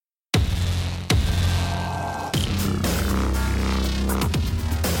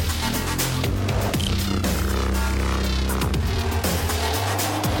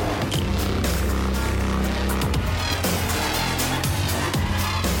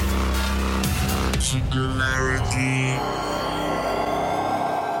Singularity.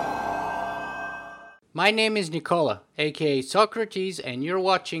 My name is Nicola, aka Socrates, and you're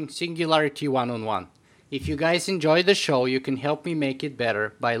watching Singularity One-on-One. If you guys enjoy the show, you can help me make it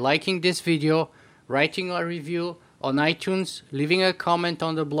better by liking this video, writing a review on iTunes, leaving a comment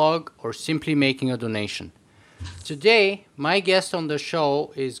on the blog, or simply making a donation. Today, my guest on the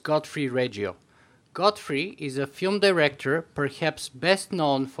show is Godfrey Reggio. Godfrey is a film director, perhaps best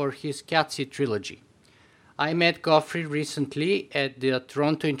known for his Qatsi trilogy. I met Godfrey recently at the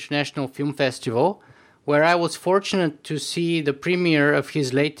Toronto International Film Festival, where I was fortunate to see the premiere of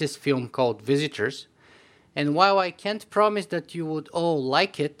his latest film called Visitors. And while I can't promise that you would all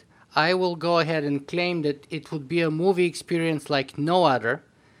like it, I will go ahead and claim that it would be a movie experience like no other,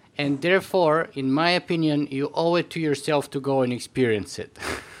 and therefore, in my opinion, you owe it to yourself to go and experience it.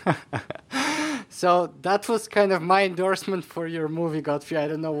 So that was kind of my endorsement for your movie, Godfrey. I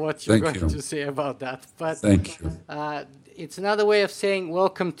don't know what you're going to say about that, but thank you. It's another way of saying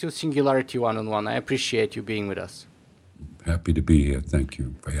welcome to Singularity One-on-One. I appreciate you being with us. Happy to be here. Thank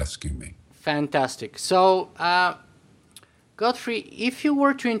you for asking me. Fantastic. So, Godfrey, if you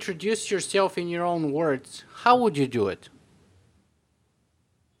were to introduce yourself in your own words, how would you do it?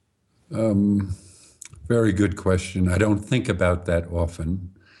 Very good question. I don't think about that often.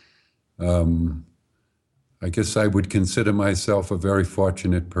 I guess I would consider myself a very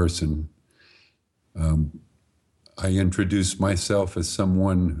fortunate person. I introduce myself as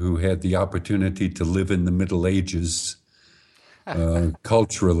someone who had the opportunity to live in the Middle Ages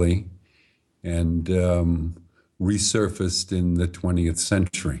culturally and resurfaced in the 20th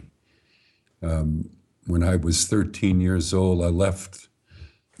century. When I was 13 years old, I left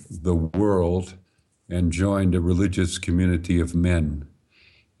the world and joined a religious community of men.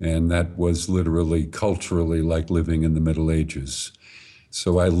 And that was literally, culturally, like living in the Middle Ages.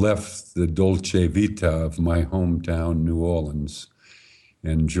 So I left the dolce vita of my hometown, New Orleans,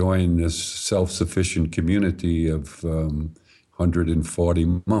 and joined this self-sufficient community of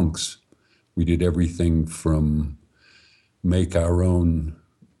 140 monks. We did everything from make our own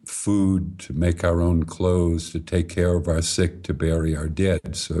food, to make our own clothes, to take care of our sick, to bury our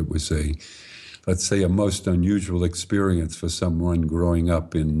dead. So it was let's say, a most unusual experience for someone growing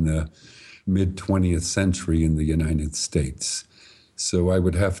up in the mid-20th century in the United States. So I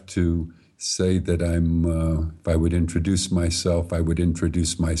would have to say that if I would introduce myself, I would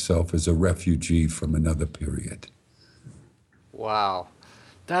introduce myself as a refugee from another period. Wow.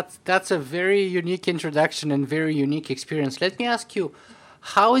 That's a very unique introduction and very unique experience. Let me ask you,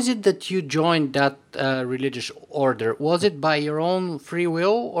 how is it that you joined that religious order? Was it by your own free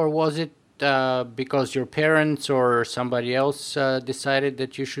will, or was it because your parents or somebody else decided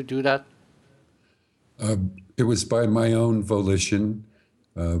that you should do that? It was by my own volition.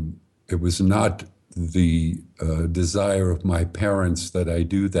 It was not the desire of my parents that I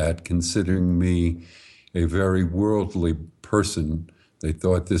do that, considering me a very worldly person. They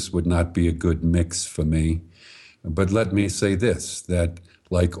thought this would not be a good mix for me. But let me say this, that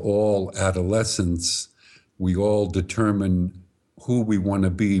like all adolescents, we all determine who we want to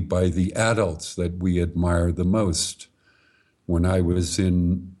be by the adults that we admire the most. When I was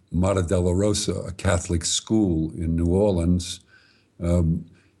in Mater Della Rosa, a Catholic school in New Orleans, in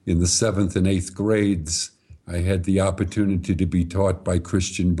the 7th and 8th grades, I had the opportunity to be taught by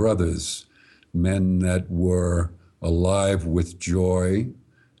Christian brothers, men that were alive with joy,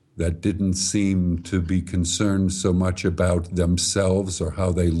 that didn't seem to be concerned so much about themselves or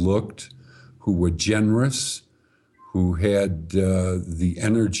how they looked, who were generous, who had the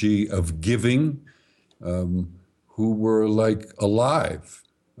energy of giving, who were like alive.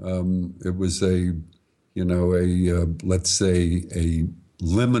 It was let's say, a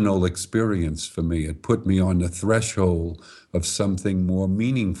liminal experience for me. It put me on the threshold of something more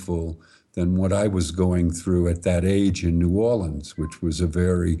meaningful than what I was going through at that age in New Orleans, which was a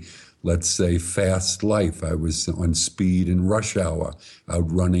very, let's say, fast life. I was on speed and rush hour,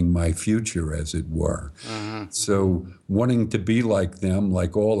 outrunning my future, as it were. Uh-huh. So wanting to be like them,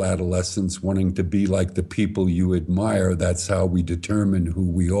 like all adolescents, wanting to be like the people you admire, that's how we determine who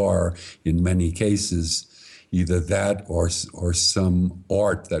we are in many cases, either that or some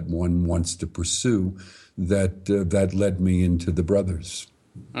art that one wants to pursue, that led me into the brothers.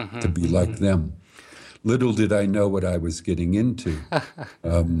 Uh-huh. To be like them. Little did I know what I was getting into.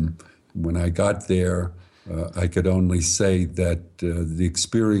 When I got there, I could only say that the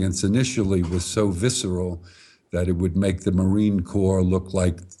experience initially was so visceral that it would make the Marine Corps look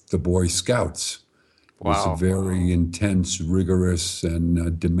like the Boy Scouts. It was a very intense, rigorous,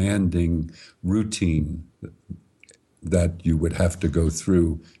 and demanding routine. that you would have to go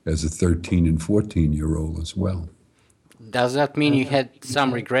through as a 13 and 14-year-old as well. Does that mean you had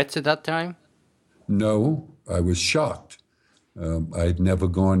some regrets at that time? No, I was shocked. I'd never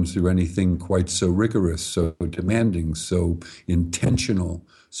gone through anything quite so rigorous, so demanding, so intentional,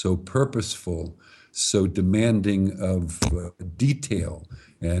 so purposeful, so demanding of detail.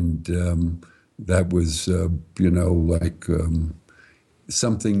 And that was,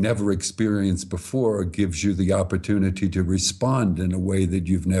 something never experienced before gives you the opportunity to respond in a way that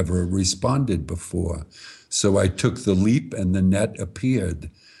you've never responded before. So I took the leap and the net appeared.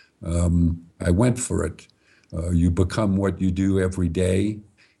 I went for it. You become what you do every day.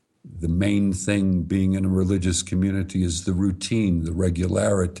 The main thing being in a religious community is the routine, the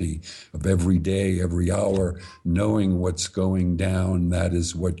regularity of every day, every hour, knowing what's going down. That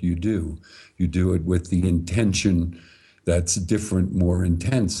is what you do. You do it with the intention that's different, more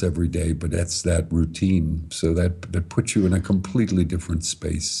intense every day, but that's that routine. So that puts you in a completely different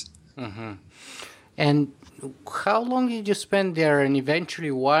space. Mm-hmm. And how long did you spend there, and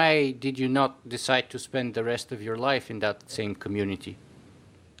eventually why did you not decide to spend the rest of your life in that same community?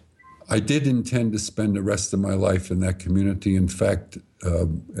 I did intend to spend the rest of my life in that community. In fact,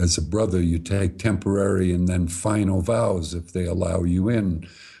 as a brother, you take temporary and then final vows if they allow you in.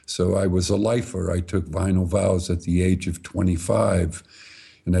 So I was a lifer. I took final vows at the age of 25.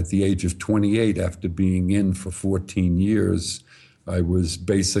 And at the age of 28, after being in for 14 years, I was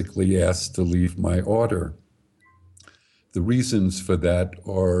basically asked to leave my order. The reasons for that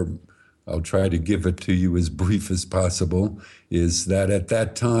are, I'll try to give it to you as brief as possible, is that at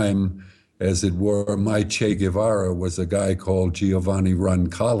that time, as it were, my Che Guevara was a guy called Giovanni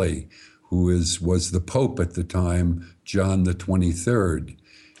Roncalli, who was the Pope at the time, John the 23rd.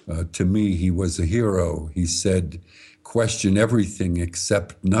 To me, he was a hero. He said, question everything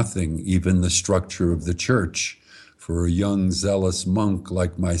except nothing, even the structure of the church. For a young, zealous monk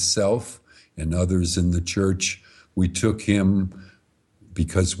like myself and others in the church, we took him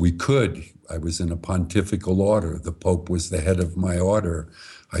because we could. I was in a pontifical order. The Pope was the head of my order.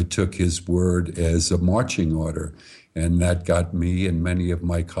 I took his word as a marching order, and that got me and many of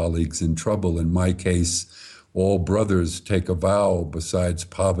my colleagues in trouble. In my case, all brothers take a vow besides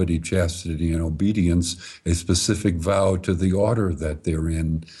poverty, chastity, and obedience, a specific vow to the order that they're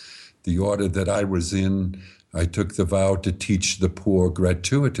in. The order that I was in, I took the vow to teach the poor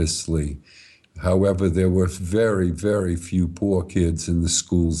gratuitously. However, there were very, very few poor kids in the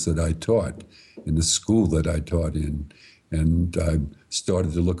schools that I taught, in the school that I taught in. And I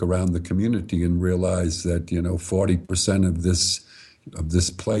started to look around the community and realize that, 40% of this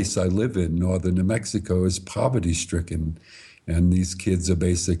place I live in, northern New Mexico, is poverty-stricken. And these kids are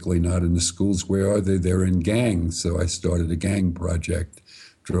basically not in the schools. Where are they? They're in gangs. So I started a gang project,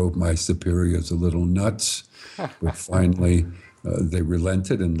 drove my superiors a little nuts, but finally they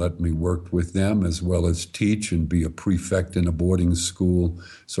relented and let me work with them as well as teach and be a prefect in a boarding school.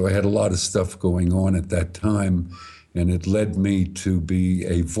 So I had a lot of stuff going on at that time, and it led me to be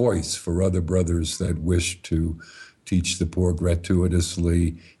a voice for other brothers that wished to teach the poor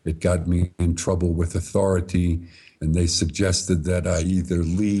gratuitously. It got me in trouble with authority, and they suggested that I either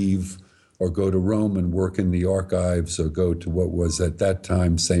leave or go to Rome and work in the archives, or go to what was at that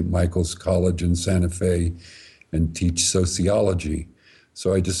time St. Michael's College in Santa Fe and teach sociology.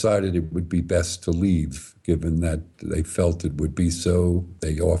 So I decided it would be best to leave, given that they felt it would be so.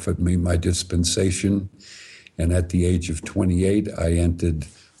 They offered me my dispensation, and at the age of 28, I entered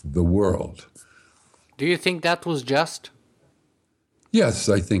the world. Do you think that was just? Yes,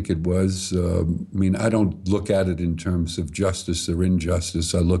 I think it was. I don't look at it in terms of justice or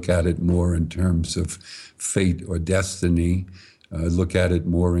injustice. I look at it more in terms of fate or destiny. I look at it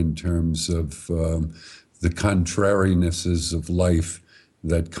more in terms of the contrarinesses of life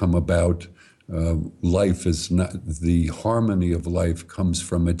that come about. Life is not, the harmony of life comes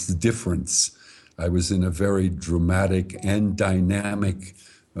from its difference. I was in a very dramatic and dynamic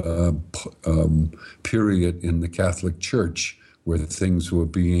period in the Catholic Church where things were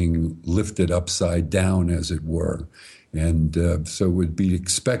being lifted upside down, as it were. And so it would be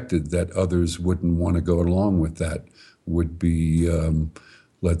expected that others wouldn't want to go along with that, would be,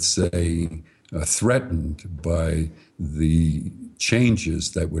 let's say, threatened by the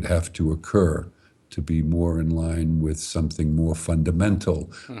changes that would have to occur to be more in line with something more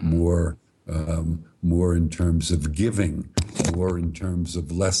fundamental, more in terms of giving, more in terms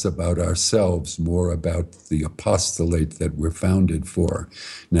of less about ourselves, more about the apostolate that we're founded for.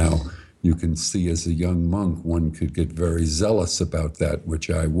 Now, you can see as a young monk, one could get very zealous about that, which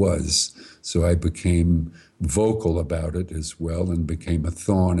I was. So I became vocal about it as well and became a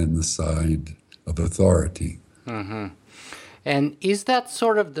thorn in the side of authority. And is that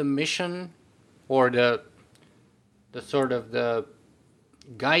sort of the mission, or the sort of the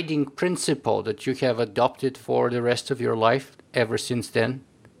guiding principle that you have adopted for the rest of your life ever since then?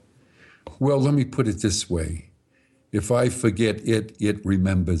 Well, let me put it this way. If I forget it, it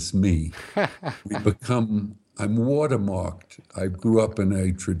remembers me. I'm watermarked. I grew up in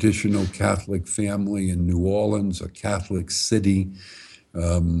a traditional Catholic family in New Orleans, a Catholic city.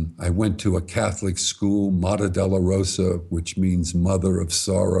 I went to a Catholic school, Mater Dolorosa, which means Mother of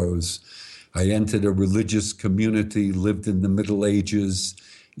Sorrows. I entered a religious community, lived in the Middle Ages.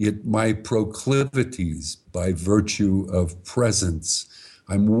 My proclivities, by virtue of presence,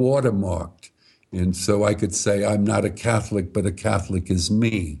 I'm watermarked. And so I could say I'm not a Catholic, but a Catholic is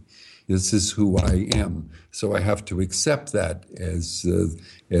me. This is who I am. So I have to accept that as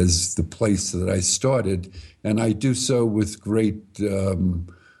the place that I started. And I do so with great,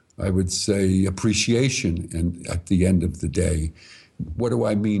 I would say, appreciation. And at the end of the day, what do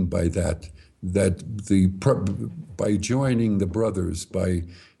I mean by that? That by joining the brothers, by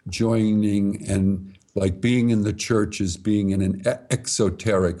joining and like being in the church is being in an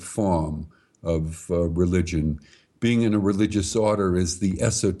exoteric form of religion. Being in a religious order is the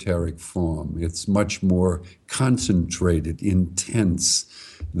esoteric form. It's much more concentrated, intense.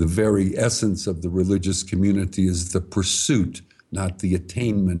 The very essence of the religious community is the pursuit, not the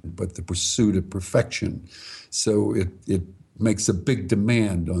attainment, but the pursuit of perfection. So it makes a big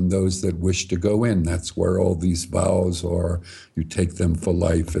demand on those that wish to go in. That's where all these vows are. You take them for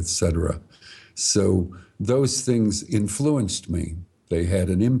life, etc. So those things influenced me. They had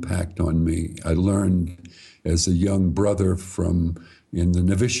an impact on me. I learned as a young brother in the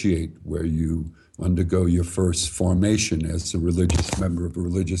novitiate, where you undergo your first formation as a religious member of a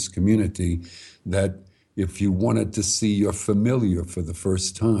religious community, that if you wanted to see your familiar for the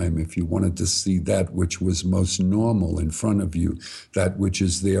first time, if you wanted to see that which was most normal in front of you, that which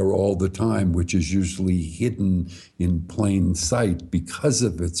is there all the time, which is usually hidden in plain sight because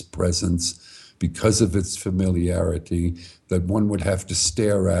of its presence, because of its familiarity, that one would have to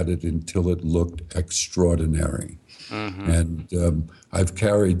stare at it until it looked extraordinary. And I've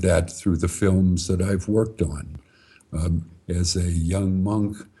carried that through the films that I've worked on. As a young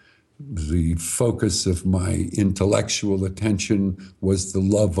monk, the focus of my intellectual attention was the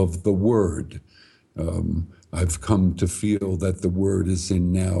love of the Word. I've come to feel that the Word is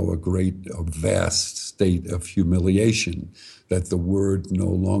in now a vast state of humiliation, that the Word no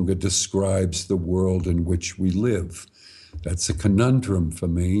longer describes the world in which we live. That's a conundrum for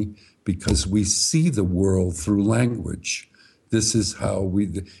me, because we see the world through language. This is how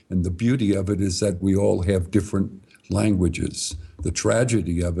and the beauty of it is that we all have different languages. The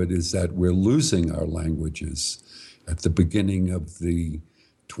tragedy of it is that we're losing our languages. At the beginning of the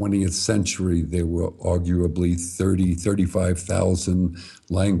 20th century, there were arguably 35,000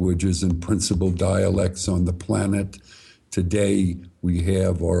 languages and principal dialects on the planet. Today, we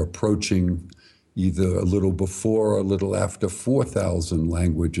have or approaching either a little before or a little after 4,000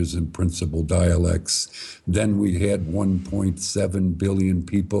 languages and principal dialects. Then we had 1.7 billion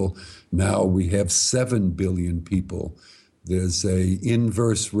people. Now we have 7 billion people. There's a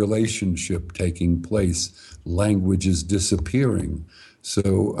inverse relationship taking place. Language is disappearing.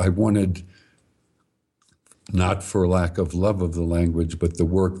 So I wanted, not for lack of love of the language, but the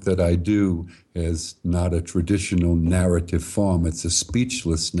work that I do is not a traditional narrative form. It's a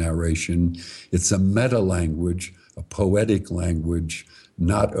speechless narration. It's a meta-language, a poetic language,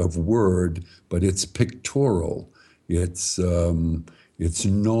 not of word, but it's pictorial. It's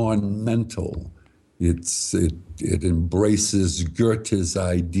non-mental. It embraces Goethe's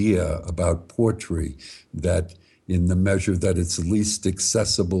idea about poetry, that in the measure that it's least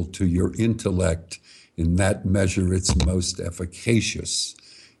accessible to your intellect, in that measure it's most efficacious.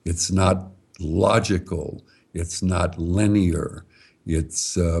 It's not logical. It's not linear. It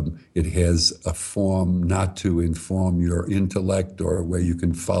has a form not to inform your intellect or where you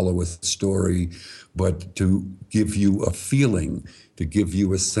can follow a story, but to give you a feeling, to give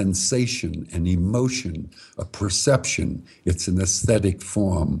you a sensation, an emotion, a perception. It's an aesthetic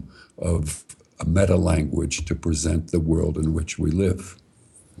form of a meta-language to present the world in which we live.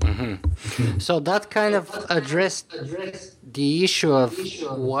 So that kind of addressed the issue of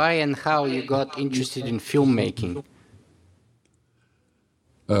why and how you got interested in filmmaking.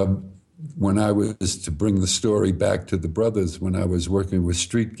 When I was, to bring the story back to the brothers, when I was working with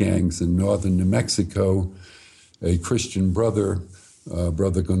street gangs in northern New Mexico, a Christian brother,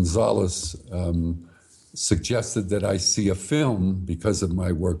 Brother Gonzalez, suggested that I see a film, because of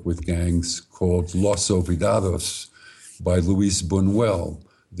my work with gangs, called Los Olvidados by Luis Buñuel,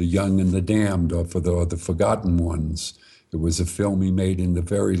 The Young and the Damned, or or the Forgotten Ones. It was a film he made in the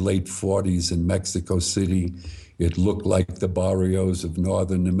very late 40s in Mexico City. It looked like the barrios of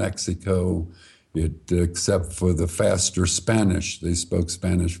northern New Mexico, except for the faster Spanish. They spoke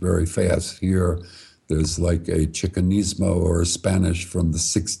Spanish very fast. Here, there's like a Chicanismo or a Spanish from the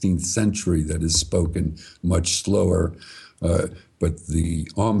 16th century that is spoken much slower. But the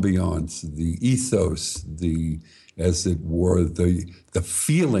ambiance, the ethos, as it were, the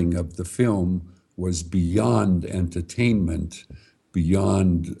feeling of the film was beyond entertainment,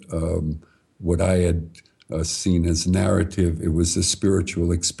 beyond what I had seen as narrative. It was a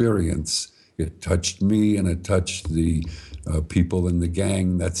spiritual experience. It touched me, and it touched the people in the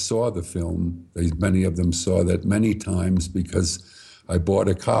gang that saw the film. Many of them saw that many times because I bought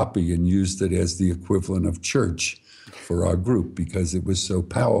a copy and used it as the equivalent of church for our group, because it was so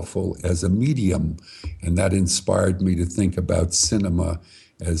powerful as a medium, and that inspired me to think about cinema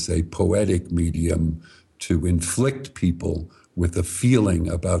as a poetic medium to inflict people with a feeling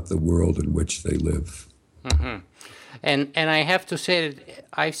about the world in which they live. Mm-hmm. And I have to say that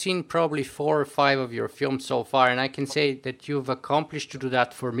I've seen probably 4 or 5 of your films so far, and I can say that you've accomplished to do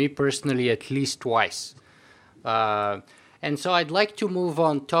that for me personally at least twice. And so I'd like to move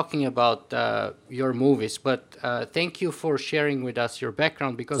on talking about your movies, but thank you for sharing with us your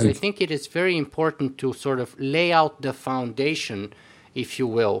background, because I think it is very important to sort of lay out the foundation, if you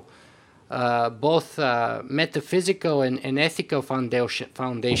will, both metaphysical and ethical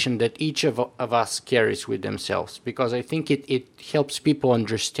foundation that each of us carries with themselves, because I think it helps people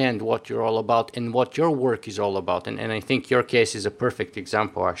understand what you're all about and what your work is all about. And I think your case is a perfect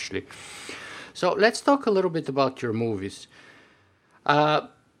example, actually. So let's talk a little bit about your movies.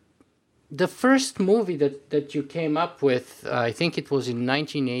 The first movie that you came up with, I think it was in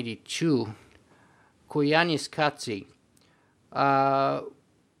 1982, Koyanis Katsi,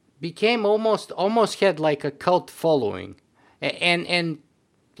 became almost had like a cult following. And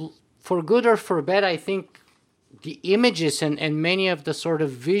for good or for bad, I think the images and many of the sort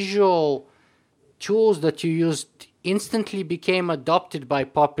of visual tools that you used instantly became adopted by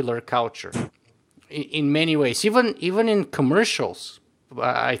popular culture in many ways, even in commercials,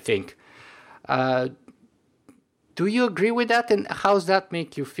 I think. Do you agree with that, and how does that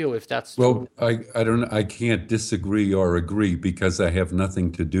make you feel, if that's true? Well, I can't disagree or agree, because I have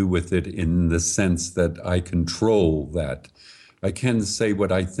nothing to do with it in the sense that I control that. I can say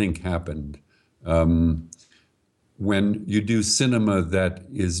what I think happened. When you do cinema that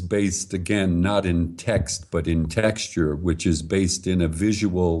is based, again, not in text, but in texture, which is based in a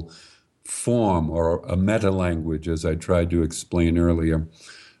visual form or a meta-language, as I tried to explain earlier,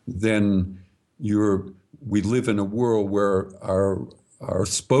 then we live in a world where our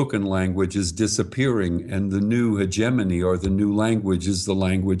spoken language is disappearing, and the new hegemony or the new language is the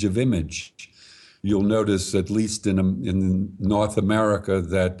language of image. You'll notice, at least in North America,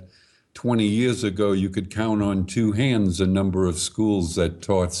 that 20 years ago you could count on 2 hands a number of schools that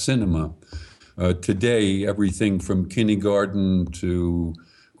taught cinema. Today, everything from kindergarten to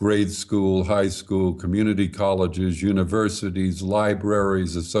grade school, high school, community colleges, universities,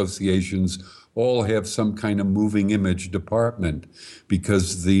 libraries, associations, all have some kind of moving image department,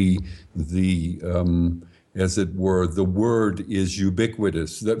 because as it were, the word is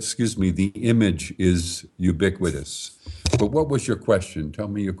ubiquitous. The image is ubiquitous. But what was your question? Tell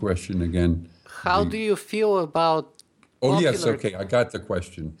me your question again. How do you feel about Oh, yes, okay, I got the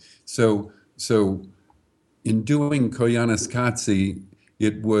question. So in doing Koyanis Katsi,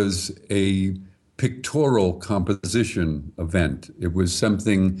 it was a pictorial composition event. It was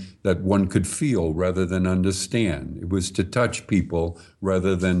something that one could feel rather than understand. It was to touch people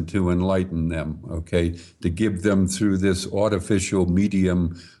rather than to enlighten them, okay? To give them, through this artificial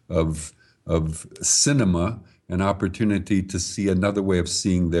medium of cinema, an opportunity to see another way of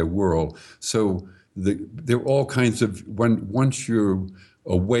seeing their world. So there are all kinds of, once you're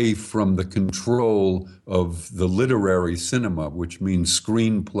away from the control of the literary cinema, which means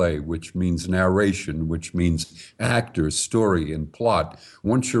screenplay, which means narration, which means actors, story, and plot.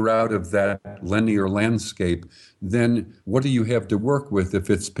 Once you're out of that linear landscape, then what do you have to work with if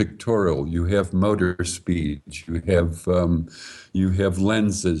it's pictorial? You have motor speed, you have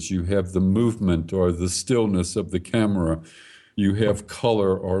lenses, you have the movement or the stillness of the camera, you have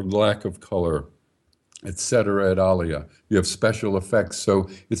color or lack of color, etc. et alia. You have special effects. So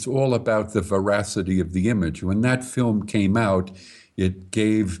it's all about the veracity of the image. When that film came out, it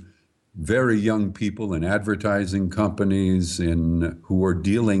gave very young people in advertising companies who are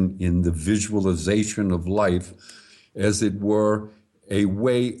dealing in the visualization of life, as it were,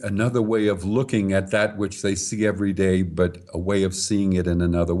 another way of looking at that which they see every day, but a way of seeing it in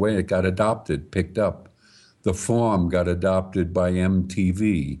another way. It got adopted, picked up. The form got adopted by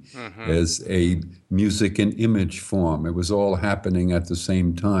MTV as a music and image form. It was all happening at the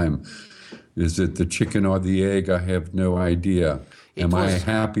same time. Is it the chicken or the egg? I have no idea. Am I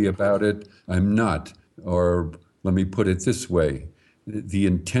happy about it? I'm not. Or let me put it this way. The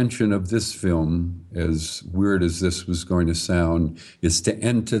intention of this film, as weird as this was going to sound, is to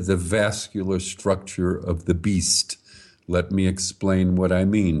enter the vascular structure of the beast. Let me explain what I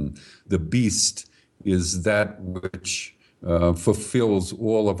mean. The beast is that which fulfills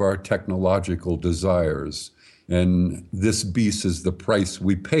all of our technological desires. And this beast is the price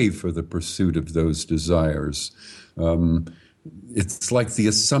we pay for the pursuit of those desires. It's like the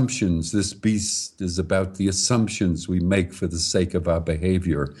assumptions. This beast is about the assumptions we make for the sake of our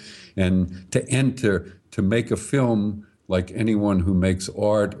behavior. And to make a film, like anyone who makes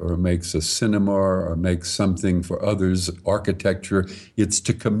art or makes a cinema or makes something for others, architecture, it's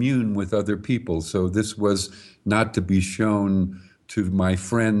to commune with other people. So this was not to be shown to my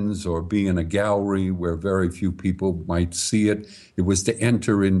friends or be in a gallery where very few people might see it. It was to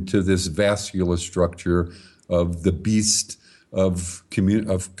enter into this vascular structure of the beast of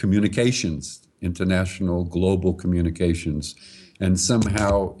communications, international, global communications. And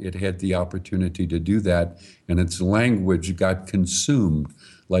somehow it had the opportunity to do that, and its language got consumed,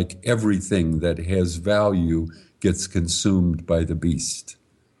 like everything that has value gets consumed by the beast.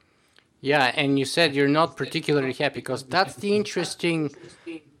 Yeah, and you said you're not particularly happy, because that's the interesting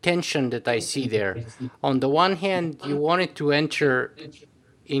tension that I see there. On the one hand, you wanted to enter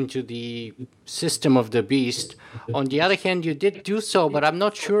into the system of the beast. On the other hand, you did do so, but I'm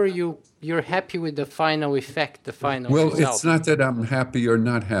not sure you're happy with the final effect, the final result. Well, it's not that I'm happy or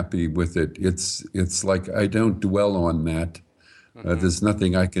not happy with it. It's like I don't dwell on that. There's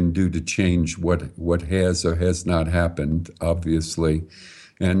nothing I can do to change what has or has not happened, obviously.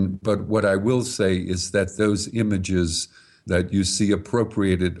 But what I will say is that those images that you see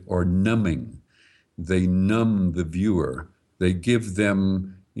appropriated are numbing. They numb the viewer. They give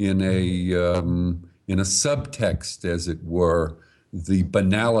them in a subtext, as it were, the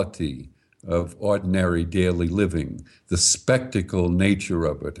banality of ordinary daily living, the spectacle nature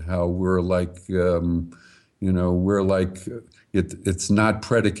of it, how we're like, it's not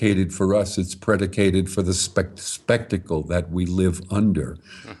predicated for us, it's predicated for the spectacle that we live under.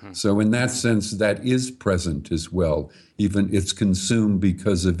 So in that sense, that is present as well. Even it's consumed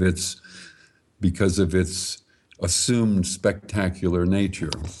because of its assumed spectacular nature,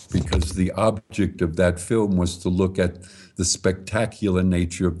 because the object of that film was to look at the spectacular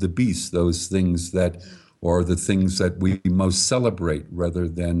nature of the beast, those things that are the things that we most celebrate, rather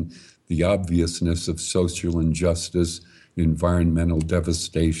than the obviousness of social injustice, environmental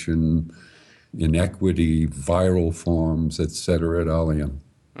devastation, inequity, viral forms, etc. et al.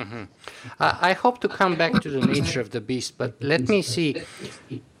 I hope to come back to the nature of the beast, but let me see.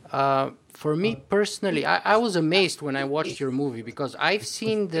 For me personally, I was amazed when I watched your movie, because I've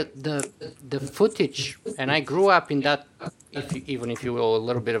seen the footage, and I grew up in that, even if you will, a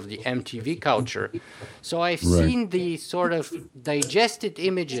little bit of the MTV culture. So I've seen the sort of digested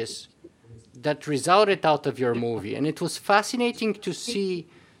images that resulted out of your movie, and it was fascinating to see,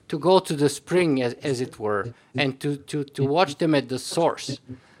 to go to the spring, as it were, and to watch them at the source.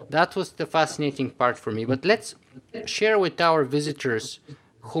 That was the fascinating part for me. But let's share with our visitors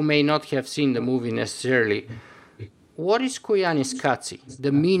who may not have seen the movie necessarily, what is Koyanis Katsi,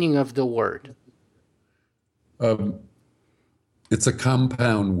 the meaning of the word? It's a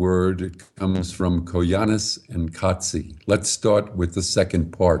compound word. It comes from Koyanis and Katsi. Let's start with the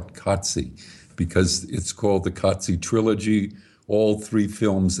second part, Katsi, because it's called the Katsi trilogy. All three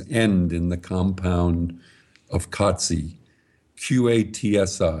films end in the compound of Katsi,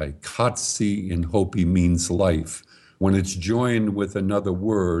 Q-A-T-S-I. Katsi in Hopi means life. When it's joined with another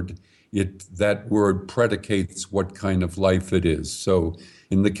word, that word predicates what kind of life it is. So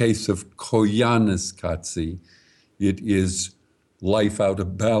in the case of Koyanis Katsi, it is life out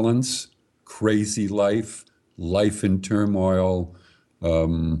of balance, crazy life, life in turmoil,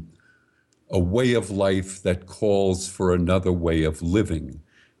 a way of life that calls for another way of living.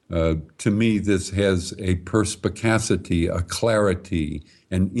 To me, this has a perspicacity, a clarity,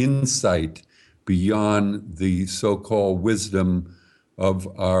 an insight beyond the so-called wisdom of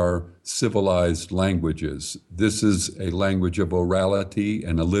our civilized languages. This is a language of orality,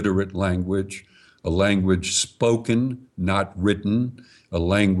 an illiterate language, a language spoken, not written, a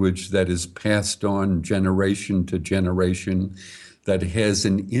language that is passed on generation to generation, that has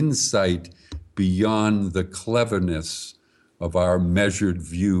an insight beyond the cleverness of our measured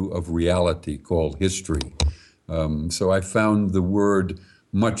view of reality called history. So I found the word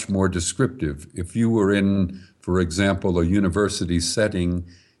much more descriptive. If you were in, for example, a university setting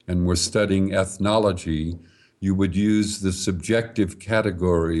and were studying ethnology, you would use the subjective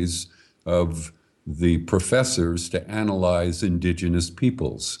categories of the professors to analyze indigenous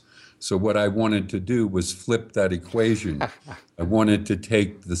peoples. So what I wanted to do was flip that equation. I wanted to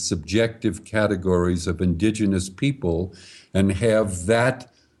take the subjective categories of indigenous people and have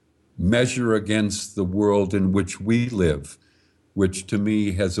that measure against the world in which we live, which to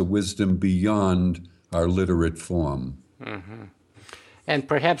me has a wisdom beyond our literate form. Mm-hmm. And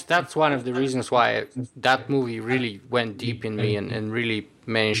perhaps that's one of the reasons why that movie really went deep in me and really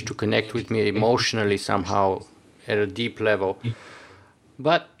managed to connect with me emotionally somehow at a deep level.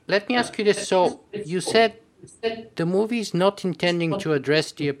 But let me ask you this. So you said the movie is not intending to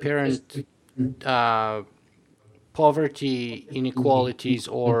address the apparent poverty, inequalities,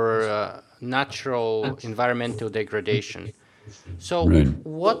 or natural environmental degradation. So Right.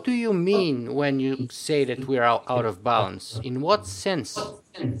 what do you mean when you say that we are out of balance? In what sense?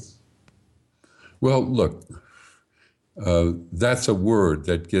 Well, look, that's a word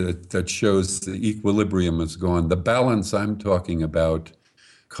that shows the equilibrium is gone. The balance I'm talking about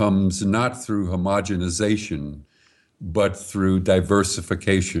comes not through homogenization, but through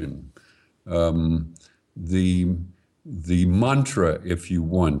diversification. The mantra, if you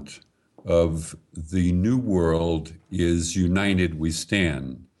want, of the New World is united we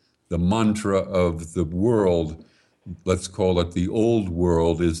stand. The mantra of the world, let's call it the old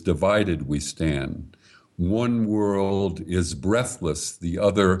world, is divided we stand. One world is breathless, the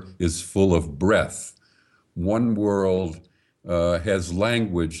other is full of breath. One world has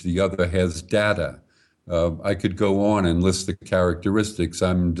language, the other has data. I could go on and list the characteristics.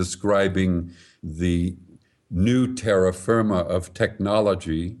 I'm describing the new terra firma of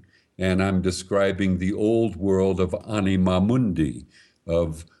technology, and I'm describing the old world of anima mundi,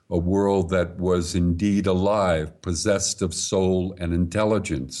 of a world that was indeed alive, possessed of soul and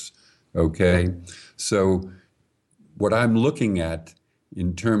intelligence. Okay? So what I'm looking at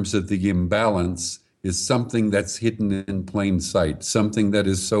in terms of the imbalance is something that's hidden in plain sight, something that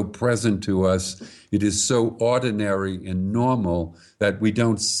is so present to us, it is so ordinary and normal that we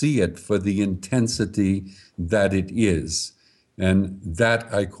don't see it for the intensity that it is. And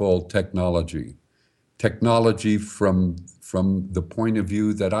that I call technology. Technology from the point of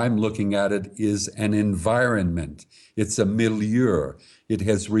view that I'm looking at it is an environment. It's a milieu. It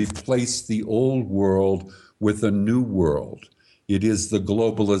has replaced the old world with a new world. It is the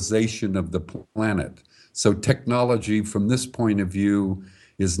globalization of the planet. So technology from this point of view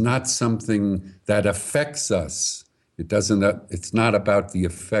is not something that affects us. It's not about the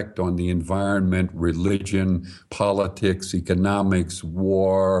effect on the environment, religion, politics, economics,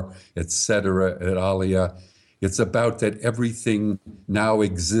 war, etc., et alia. It's about that everything now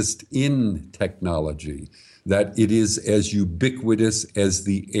exists in technology, that it is as ubiquitous as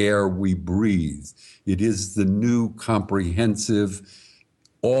the air we breathe. It is the new comprehensive,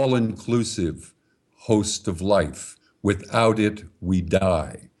 all-inclusive host of life. Without it, we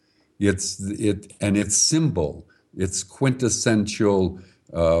die. And its symbol, its quintessential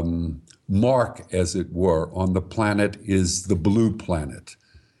mark, as it were, on the planet is the blue planet.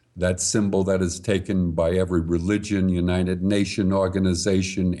 That symbol that is taken by every religion, United Nations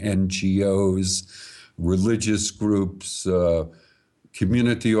organization, NGOs, religious groups,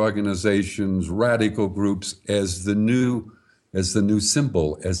 community organizations, radical groups, as the new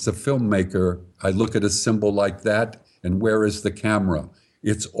symbol. As a filmmaker, I look at a symbol like that, and where is the camera?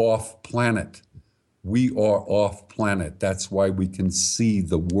 It's off planet. We are off planet. That's why we can see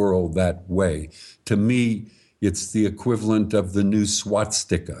the world that way. To me, it's the equivalent of the new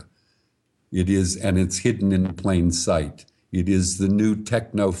swastika. It is, and it's hidden in plain sight. It is the new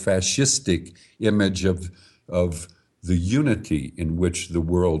techno-fascistic image of the unity in which the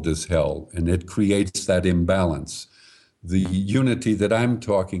world is held, and it creates that imbalance. The unity that I'm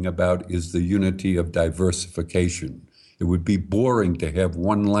talking about is the unity of diversification. It would be boring to have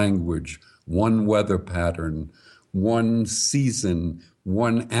one language, one weather pattern, one season,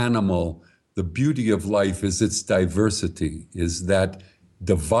 one animal. The beauty of life is its diversity, is that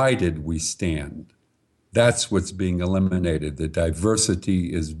divided we stand. That's what's being eliminated. The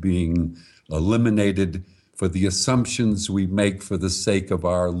diversity is being eliminated for the assumptions we make for the sake of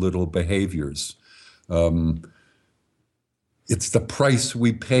our little behaviors. It's the price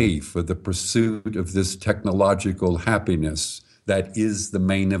we pay for the pursuit of this technological happiness that is the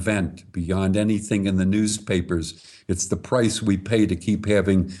main event beyond anything in the newspapers. It's the price we pay to keep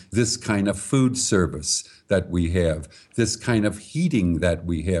having this kind of food service that we have, this kind of heating that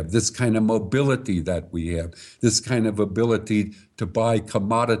we have, this kind of mobility that we have, this kind of ability to buy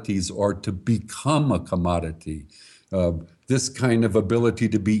commodities or to become a commodity, this kind of ability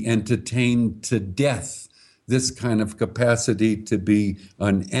to be entertained to death, this kind of capacity to be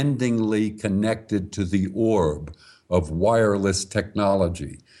unendingly connected to the orb of wireless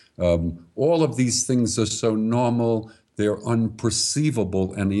technology. All of these things are so normal, they're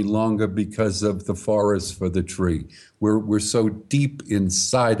unperceivable any longer because of the forest for the tree. We're so deep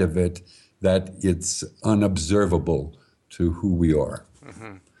inside of it that it's unobservable to who we are.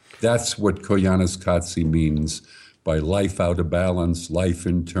 Mm-hmm. That's what Koyaanisqatsi means by life out of balance, life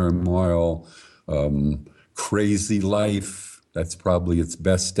in turmoil, crazy life. That's probably its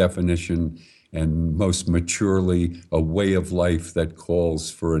best definition. And most maturely, a way of life that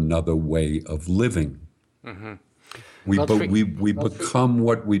calls for another way of living. Mm-hmm. We become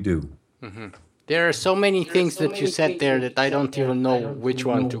what we do. Mm-hmm. There are so many things that you said there that I don't even know which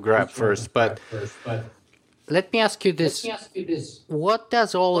one to grab first. But let me ask you this. What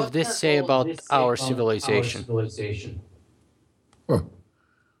does all of this say about our civilization? Oh.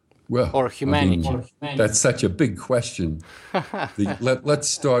 Well, or humanity? That's such a big question. Let's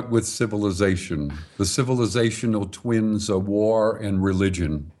start with civilization. The civilizational twins are war and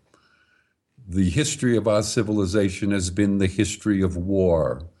religion. The history of our civilization has been the history of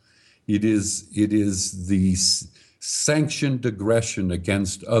war. It is the sanctioned aggression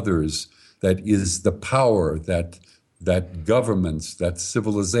against others that is the power that governments, that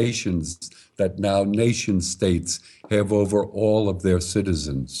civilizations, that now nation states have over all of their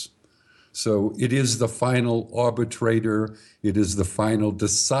citizens. So it is the final arbitrator, it is the final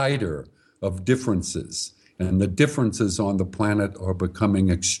decider of differences. And the differences on the planet are becoming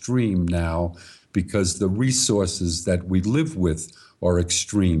extreme now because the resources that we live with are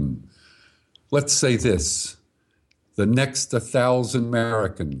extreme. Let's say this, the next 1,000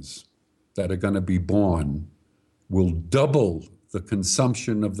 Americans that are going to be born will double the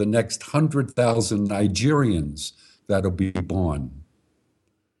consumption of the next 100,000 Nigerians that'll be born.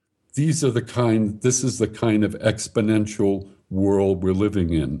 This is the kind of exponential world we're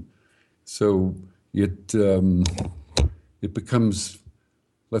living in. So it becomes,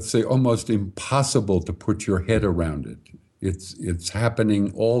 let's say, almost impossible to put your head around it. It's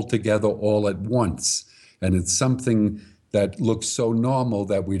happening all together, all at once. And it's something that looks so normal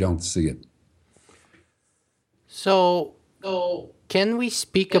that we don't see it. So can we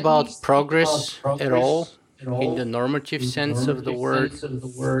speak about progress at all? In the normative sense of the word?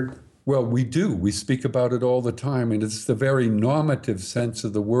 Well, we do. We speak about it all the time, and it's the very normative sense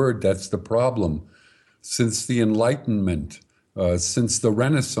of the word that's the problem. Since the Enlightenment, since the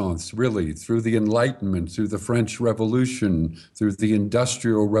Renaissance, really, through the Enlightenment, through the French Revolution, through the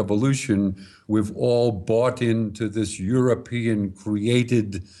Industrial Revolution, we've all bought into this European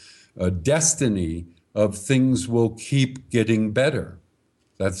created destiny of things will keep getting better.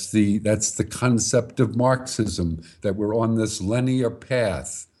 That's the concept of Marxism, that we're on this linear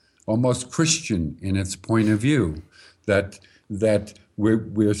path, almost Christian in its point of view, that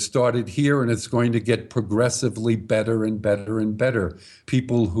we're started here and it's going to get progressively better and better and better.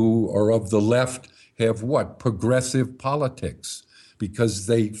 People who are of the left have what? Progressive politics, because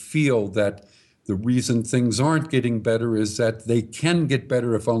they feel that the reason things aren't getting better is that they can get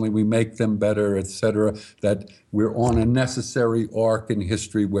better if only we make them better, etc., that we're on a necessary arc in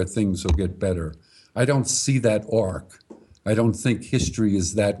history where things will get better. I don't see that arc. I don't think history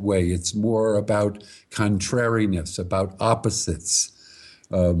is that way. It's more about contrariness, about opposites.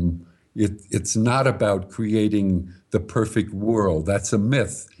 It's not about creating the perfect world. That's a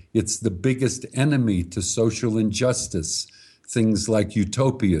myth. It's the biggest enemy to social injustice, things like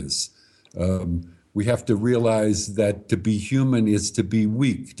utopias. We have to realize that to be human is to be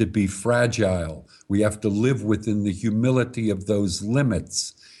weak, to be fragile. We have to live within the humility of those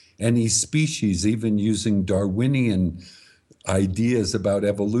limits. Any species, even using Darwinian ideas about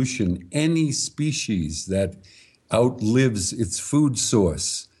evolution, any species that outlives its food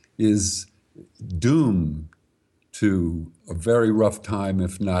source is doomed to a very rough time,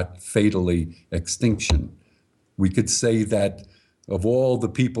 if not fatally extinction. We could say that of all the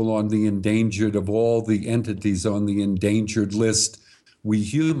people on the endangered, of all the entities on the endangered list, we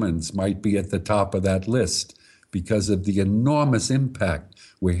humans might be at the top of that list because of the enormous impact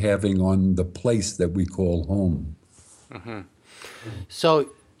we're having on the place that we call home. Mm-hmm. So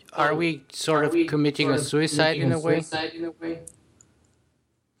are we sort of committing a suicide in a way?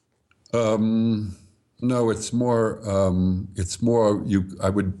 No, it's more. It's more.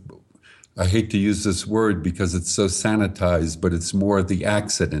 I hate to use this word because it's so sanitized, but it's more the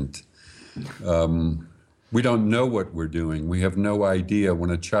accident. We don't know what we're doing. We have no idea. When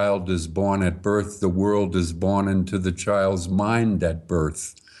a child is born at birth, the world is born into the child's mind at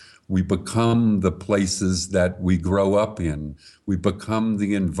birth. We become the places that we grow up in. We become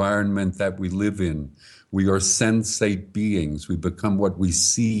the environment that we live in. We are sensate beings. We become what we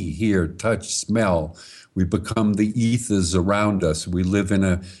see, hear, touch, smell. We become the ethers around us. We live in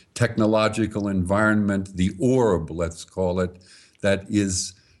a technological environment, the orb, let's call it, that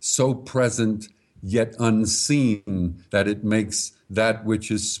is so present yet unseen that it makes that which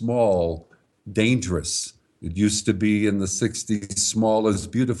is small dangerous. It used to be in the 60s, small is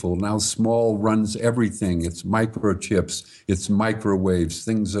beautiful. Now small runs everything. It's microchips, it's microwaves,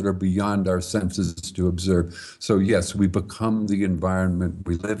 things that are beyond our senses to observe. So yes, we become the environment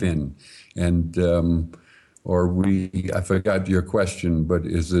we live in. And, I forgot your question, but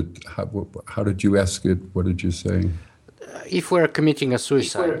how did you ask it? What did you say? If we're committing a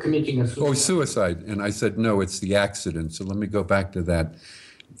suicide. Oh, suicide. And I said, no, it's the accident. So let me go back to that.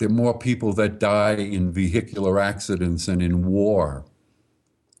 There are more people that die in vehicular accidents and in war.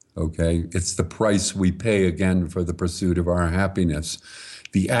 Okay? It's the price we pay again for the pursuit of our happiness.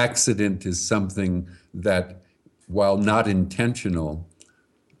 The accident is something that, while not intentional,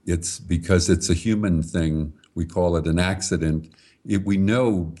 it's because it's a human thing. We call it an accident. We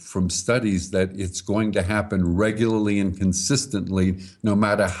know from studies that it's going to happen regularly and consistently, no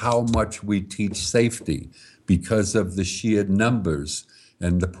matter how much we teach safety, because of the sheer numbers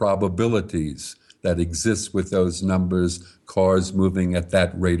and the probabilities that exist with those numbers, cars moving at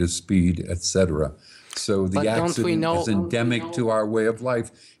that rate of speed, etc. So the accident is endemic to our way of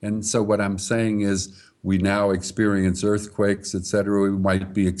life. And so what I'm saying is we now experience earthquakes, etc. We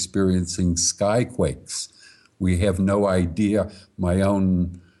might be experiencing skyquakes. We have no idea. My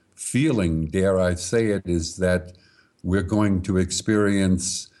own feeling, dare I say it, is that we're going to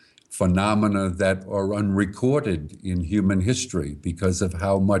experience phenomena that are unrecorded in human history because of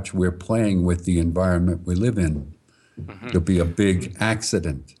how much we're playing with the environment we live in. Mm-hmm. There'll be a big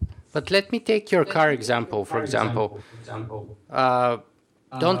accident. But let me take your car example, for example.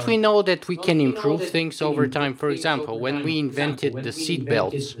 Don't we know that we can improve things over time? For example, when we invented the seat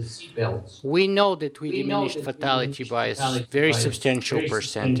belts, we know that we diminished fatality by a very substantial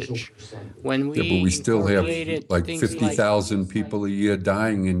percentage. When but we still have like 50,000 people a year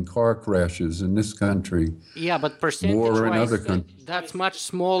dying in car crashes in this country. Yeah, but percentage-wise, that's much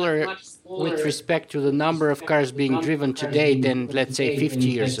smaller with respect to the number of cars being driven today than, let's say, 50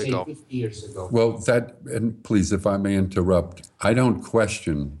 years ago. Well, and please, if I may interrupt, I don't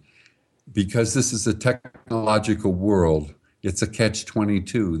question, because this is a technological world, it's a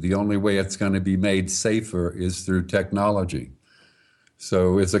catch-22. The only way it's going to be made safer is through technology.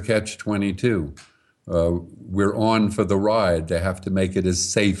 So it's a catch-22. We're on for the ride. They have to make it as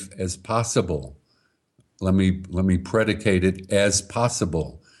safe as possible. Let me predicate it as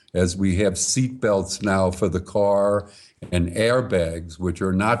possible. As we have seat belts now for the car and airbags, which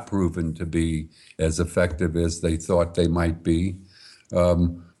are not proven to be as effective as they thought they might be.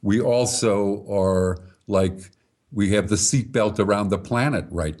 We also are we have the seat belt around the planet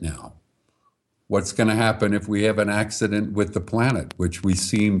right now. What's going to happen if we have an accident with the planet, which we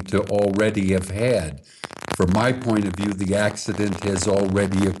seem to already have had? From my point of view, the accident has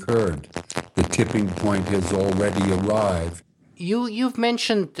already occurred. The tipping point has already arrived. You've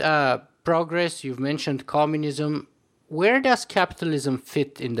mentioned progress, you've mentioned communism. Where does capitalism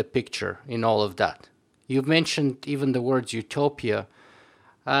fit in the picture in all of that? You've mentioned even the words utopia.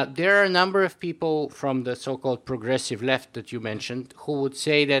 There are a number of people from the so-called progressive left that you mentioned who would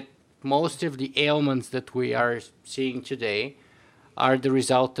say that most of the ailments that we are seeing today are the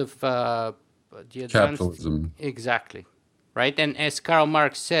result of the capitalism. Exactly, right? And as Karl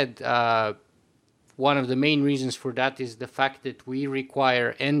Marx said, one of the main reasons for that is the fact that we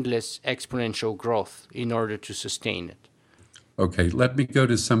require endless exponential growth in order to sustain it. Okay, let me go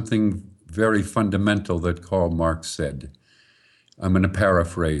to something very fundamental that Karl Marx said. I'm going to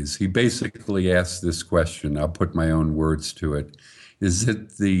paraphrase. He basically asked this question. I'll put my own words to it. Is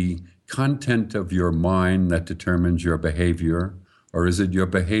it the content of your mind that determines your behavior, or is it your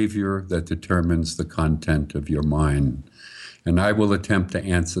behavior that determines the content of your mind? And I will attempt to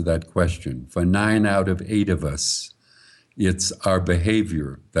answer that question. For 9 out of 8 of us, it's our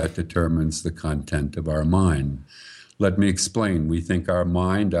behavior that determines the content of our mind. Let me explain. We think our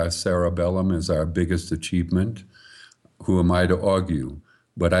mind, our cerebellum, is our biggest achievement. Who am I to argue?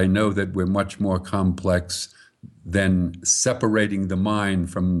 But I know that we're much more complex then separating the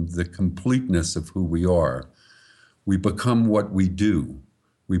mind from the completeness of who we are. We become what we do.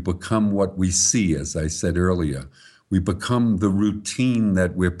 We become what we see, as I said earlier. We become the routine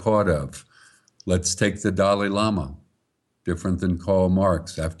that we're part of. Let's take the Dalai Lama, different than Karl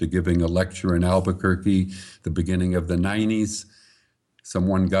Marx. After giving a lecture in Albuquerque, the beginning of the 90s,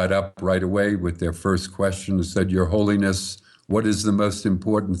 someone got up right away with their first question and said, "Your Holiness, what is the most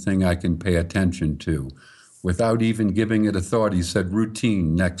important thing I can pay attention to?" Without even giving it a thought, he said,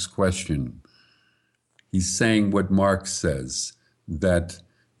 "Routine, next question." He's saying what Marx says, that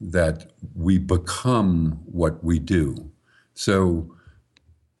we become what we do. So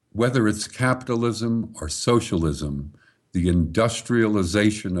whether it's capitalism or socialism, the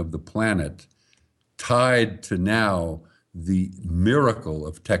industrialization of the planet, tied to now the miracle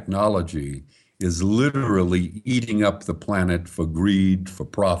of technology, is literally eating up the planet for greed, for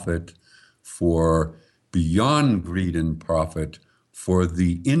profit, for beyond greed and profit, for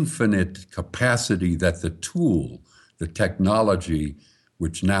the infinite capacity that the tool, the technology,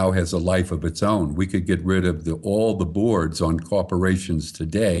 which now has a life of its own. We could get rid of all the boards on corporations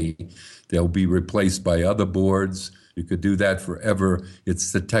today. They'll be replaced by other boards. You could do that forever.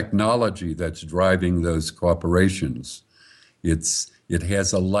 It's the technology that's driving those corporations. It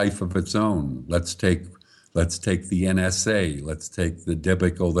has a life of its own. Let's take the NSA. Let's take the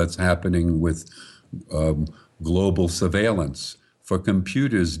debacle that's happening with global surveillance. For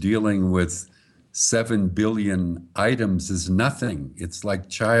computers, dealing with 7 billion items is nothing. It's like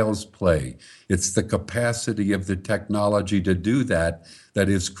child's play. It's the capacity of the technology to do that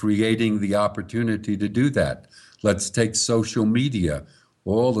is creating the opportunity to do that. Let's take social media.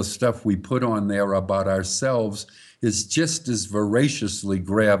 All the stuff we put on there about ourselves is just as voraciously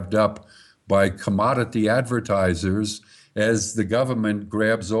grabbed up by commodity advertisers as the government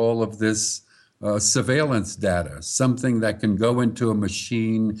grabs all of this surveillance data, something that can go into a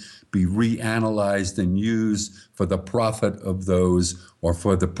machine, be reanalyzed and used for the profit of those or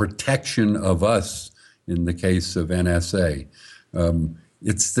for the protection of us in the case of NSA.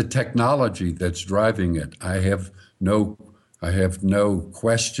 It's the technology that's driving it. I have no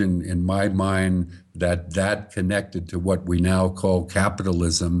question in my mind that connected to what we now call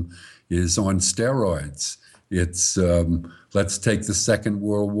capitalism is on steroids. It's let's take the Second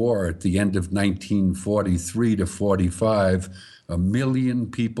World War. At the end of 1943 to 45, 1 million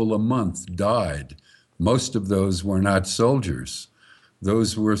people a month died. Most of those were not soldiers.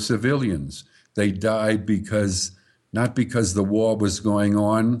 Those were civilians. They died not because the war was going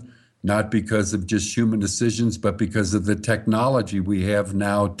on, not because of just human decisions, but because of the technology we have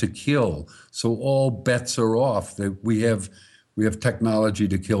now to kill. So all bets are off. That we have technology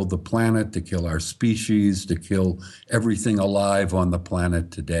to kill the planet, to kill our species, to kill everything alive on the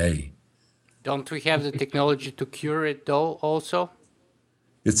planet today. Don't we have the technology to cure it, though, also?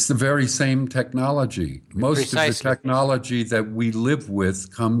 It's the very same technology. Most of the technology that we live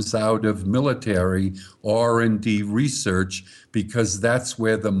with comes out of military R&D research because that's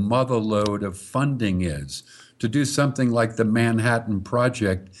where the mother lode of funding is. To do something like the Manhattan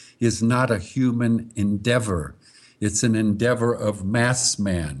Project is not a human endeavor. It's an endeavor of mass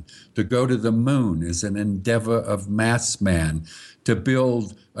man. To go to the moon is an endeavor of mass man. To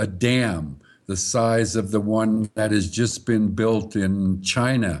build a dam the size of the one that has just been built in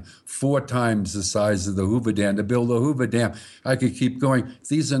China, 4 times the size of the Hoover Dam, to build the Hoover Dam. I could keep going.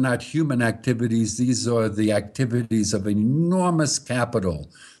 These are not human activities. These are the activities of enormous capital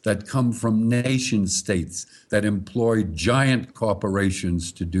that come from nation states that employ giant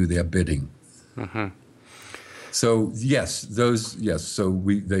corporations to do their bidding. Mm-hmm. So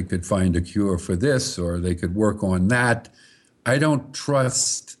they could find a cure for this, or they could work on that. I don't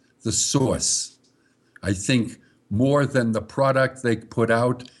trust the source. I think more than the product they put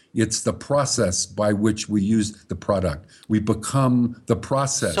out, it's the process by which we use the product. We become the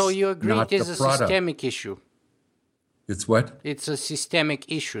process. So you agree it is a systemic issue? It's what? It's a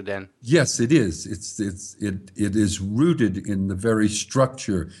systemic issue then. Yes, it is. It is rooted in the very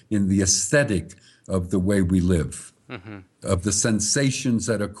structure, in the aesthetic of the way we live, of the sensations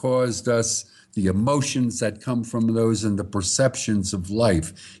that are caused us, the emotions that come from those, and the perceptions of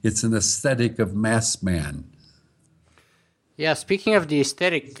life. It's an aesthetic of mass man. Yeah, speaking of the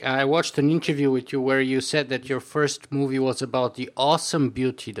aesthetic, I watched an interview with you where you said that your first movie was about the awesome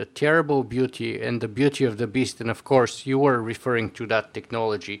beauty, the terrible beauty, and the beauty of the beast. And of course, you were referring to that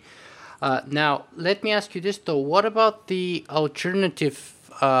technology. Now, let me ask you this, though. What about the alternative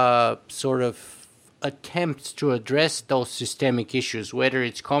sort of attempts to address those systemic issues, whether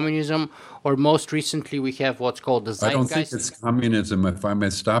it's communism or most recently we have what's called the I don't zeitgeist. think it's communism. If I may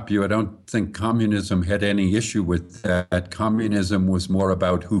stop you, I don't think communism had any issue with that. Communism was more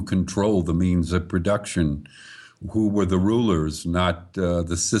about who controlled the means of production, who were the rulers, not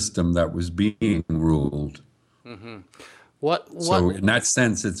the system that was being ruled. So in that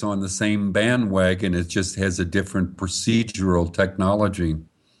sense, it's on the same bandwagon. It just has a different procedural technology.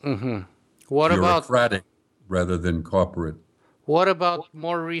 What bureaucratic rather than corporate. What about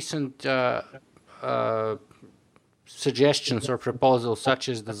more recent suggestions or proposals, such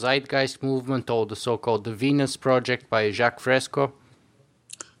as the Zeitgeist movement or the so-called the Venus Project by Jacques Fresco?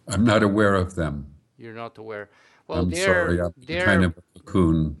 I'm not aware of them. You're not aware. Well, I'm sorry, I'm kind of a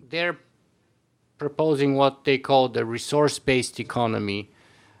cocoon. They're proposing what they call the resource-based economy,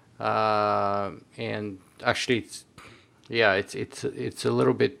 and actually, it's a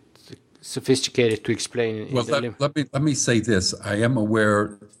little bit sophisticated to explain. Well, let me say this. I am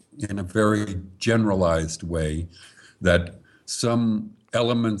aware in a very generalized way that some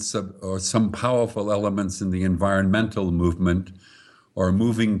elements or some powerful elements in the environmental movement are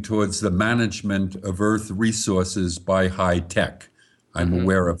moving towards the management of Earth resources by high tech. I'm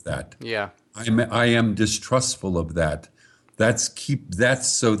aware of that. Yeah. I am distrustful of that. That's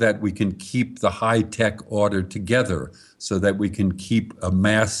so that we can keep the high tech order together, so that we can keep a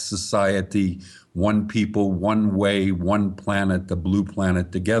mass society, one people, one way, one planet, the blue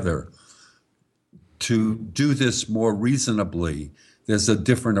planet together. To do this more reasonably, there's a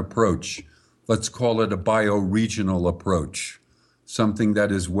different approach. Let's call it a bioregional approach, something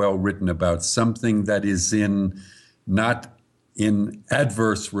that is well written about, something that is not in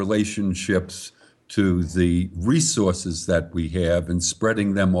adverse relationships to the resources that we have and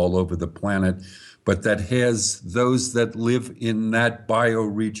spreading them all over the planet, but that has those that live in that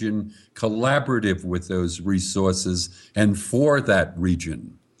bioregion collaborative with those resources and for that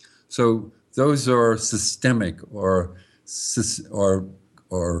region. So those are systemic or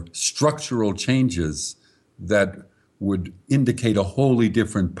structural changes that would indicate a wholly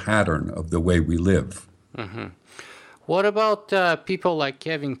different pattern of the way we live. What about people like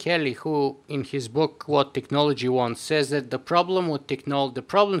Kevin Kelly, who in his book What Technology Wants says that the problems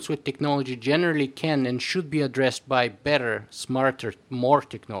with technology generally can and should be addressed by better, smarter, more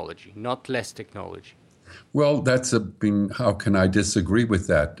technology, not less technology? Well, how can I disagree with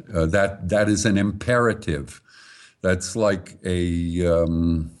that? That is an imperative. That's like it's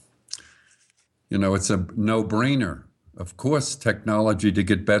a no-brainer. Of course, technology to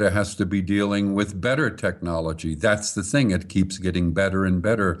get better has to be dealing with better technology. That's the thing. It keeps getting better and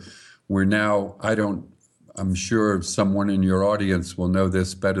better. I'm sure someone in your audience will know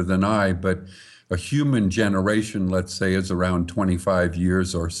this better than I, but a human generation, let's say, is around 25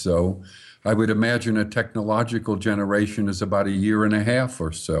 years or so. I would imagine a technological generation is about a year and a half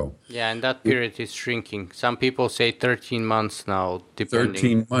or so. Yeah, and that period is shrinking. Some people say 13 months now, depending.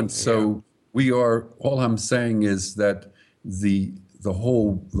 13 months. Yeah. So all I'm saying is that the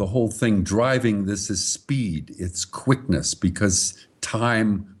whole thing driving this is speed, it's quickness, because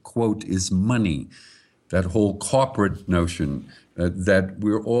time, quote, is money. That whole corporate notion that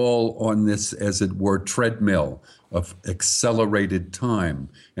we're all on this, as it were, treadmill of accelerated time.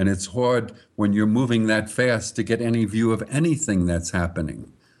 And it's hard when you're moving that fast to get any view of anything that's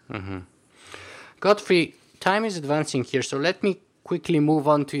happening. Godfrey, time is advancing here, so let me quickly move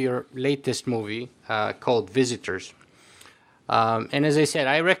on to your latest movie called Visitors. And as I said,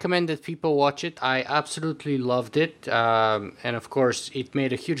 I recommend that people watch it. I absolutely loved it. And of course, it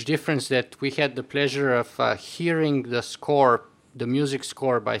made a huge difference that we had the pleasure of hearing the music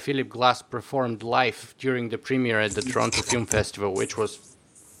score by Philip Glass performed live during the premiere at the Toronto Film Festival, which was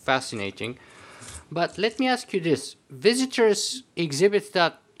fascinating. But let me ask you this. Visitors exhibits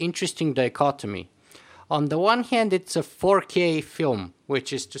that interesting dichotomy. On the one hand, it's a 4K film,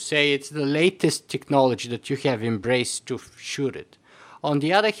 which is to say it's the latest technology that you have embraced to shoot it. On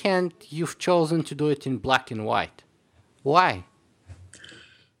the other hand, you've chosen to do it in black and white. Why?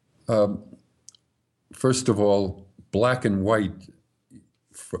 First of all, black and white,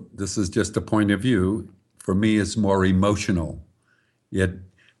 this is just a point of view, for me is more emotional. Yet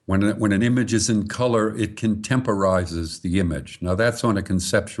when an image is in color, it contemporizes the image. Now that's on a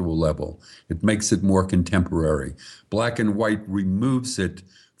conceptual level. It makes it more contemporary. Black and white removes it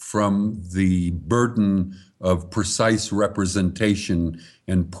from the burden of precise representation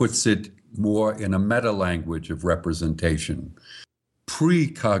and puts it more in a meta-language of representation.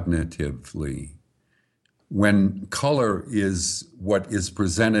 Precognitively, when color is what is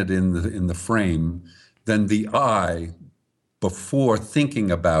presented in the frame, then the eye before thinking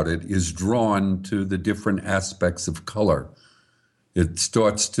about it, is drawn to the different aspects of color. It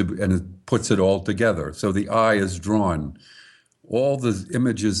starts to, and it puts it all together. So the eye is drawn. All the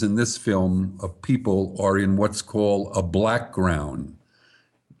images in this film of people are in what's called a black ground.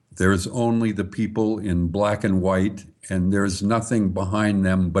 There's only the people in black and white, and there's nothing behind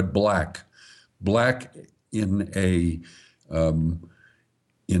them but black. Black in a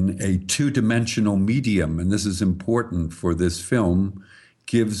two-dimensional medium, and this is important for this film,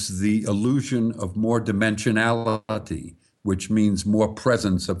 gives the illusion of more dimensionality, which means more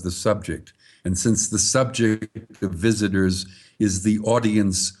presence of the subject. And since the subject of Visitors is the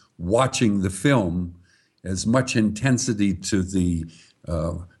audience watching the film, as much intensity to the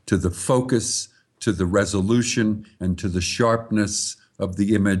focus, to the resolution, and to the sharpness of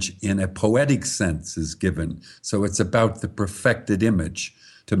the image in a poetic sense is given. So it's about the perfected image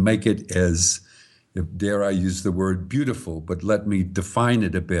to make it as, if dare I use the word beautiful, but let me define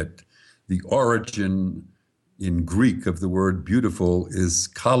it a bit. The origin in Greek of the word beautiful is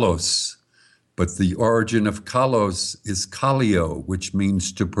kalos, but the origin of kalos is kalio, which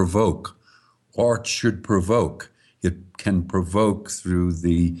means to provoke. Art should provoke. It can provoke through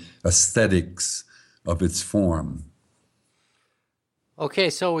the aesthetics of its form. Okay,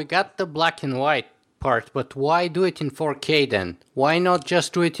 so we got the black and white part, but why do it in 4K then? Why not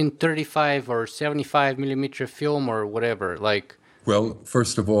just do it in 35 or 75 millimeter film or whatever? Well,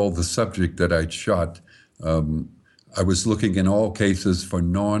 first of all, the subject that I shot, I was looking in all cases for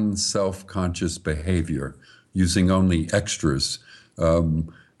non-self-conscious behavior, using only extras.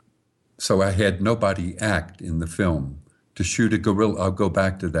 So I had nobody act in the film. To shoot a gorilla, I'll go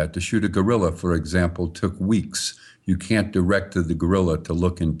back to that. To shoot a gorilla, for example, took weeks. You can't direct the gorilla to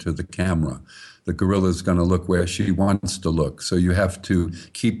look into the camera. The gorilla is going to look where she wants to look. So you have to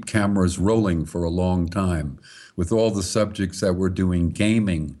keep cameras rolling for a long time. With all the subjects that were doing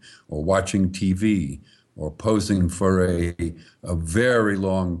gaming or watching TV or posing for a very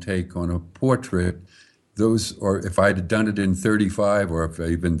long take on a portrait, those, or if I'd have done it in 35 or if I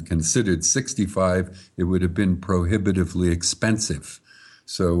even considered 65, it would have been prohibitively expensive.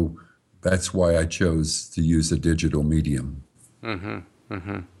 So that's why I chose to use a digital medium. Mm-hmm,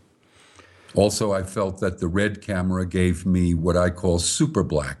 mm-hmm. Also, I felt that the red camera gave me what I call super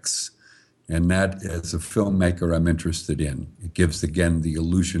blacks. And that, as a filmmaker, I'm interested in. It gives, again, the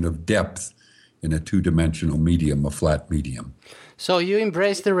illusion of depth in a two-dimensional medium, a flat medium. So you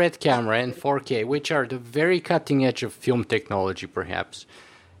embrace the red camera and 4K, which are the very cutting edge of film technology, perhaps.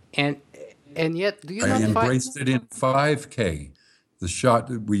 And yet, do you not find... I embraced it in 5K. The shot,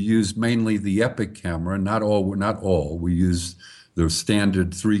 we used mainly the Epic camera, not all. We used the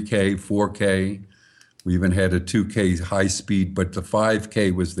standard 3K, 4K. We even had a 2K high speed, but the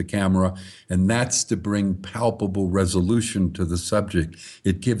 5K was the camera, and that's to bring palpable resolution to the subject.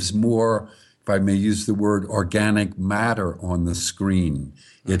 It gives more, if I may use the word, organic matter on the screen.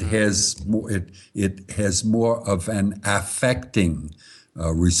 It has more of an affecting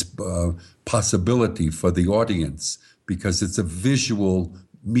possibility for the audience because it's a visual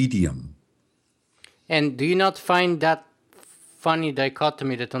medium. And do you not find that funny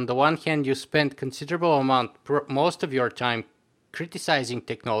dichotomy that on the one hand you spend considerable amount, most of your time criticizing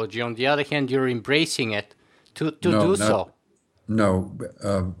technology, on the other hand you're embracing it to do so? No,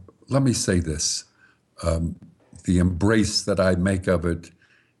 let me say this. The embrace that I make of it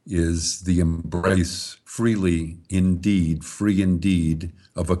is the embrace free indeed,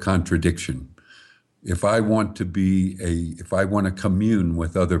 of a contradiction. If I want to commune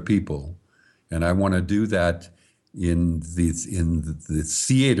with other people, and I want to do that in the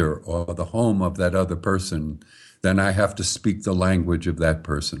theater or the home of that other person, then I have to speak the language of that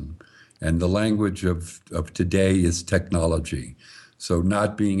person. And the language of today is technology. So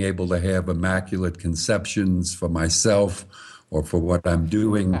not being able to have immaculate conceptions for myself or for what I'm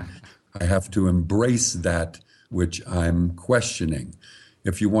doing, I have to embrace that which I'm questioning.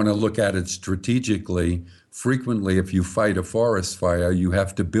 If you want to look at it strategically, frequently if you fight a forest fire, you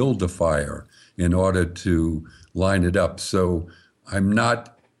have to build a fire in order to line it up. So I'm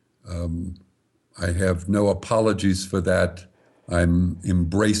not, I have no apologies for that. I'm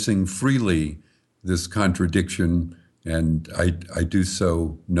embracing freely this contradiction, and I do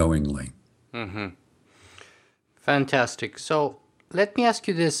so knowingly. Mm-hmm. Fantastic. So let me ask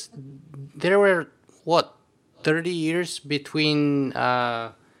you this. There were, 30 years between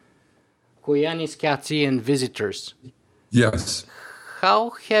Koyaanisqatsi and Visitors? Yes. How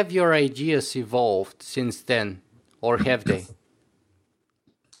have your ideas evolved since then, or have they?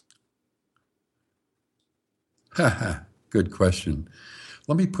 Good question.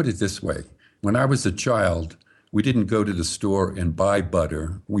 Let me put it this way. When I was a child, We didn't go to the store and buy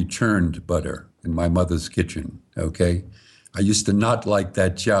butter. We churned butter in my mother's kitchen, okay? I used to not like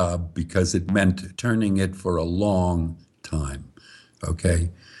that job because it meant turning it for a long time,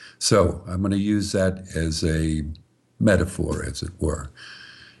 okay? So I'm going to use that as a metaphor, as it were.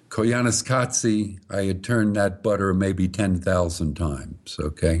 Koyaanisqatsi, I had turned that butter maybe 10,000 times,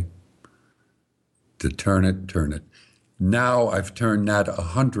 okay? To turn it. Now I've turned that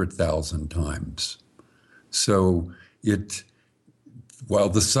 100,000 times. So while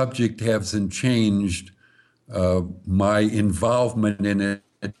the subject hasn't changed, my involvement in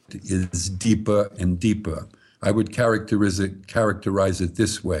it is deeper and deeper. I would characterize it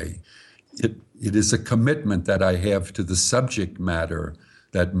this way. It is a commitment that I have to the subject matter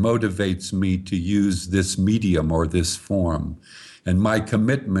that motivates me to use this medium or this form. And my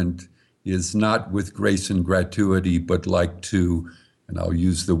commitment is not with grace and gratuity, but and I'll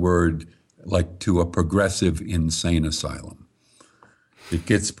use the word, like to a progressive insane asylum. It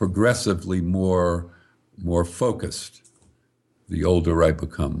gets progressively more focused the older I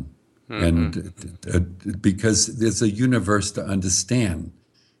become. Mm-hmm. And because there's a universe to understand.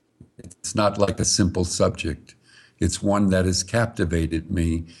 It's not like a simple subject. It's one that has captivated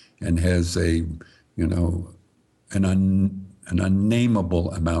me and has an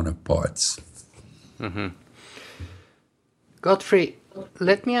unnameable amount of parts. Mm-hmm. Godfrey,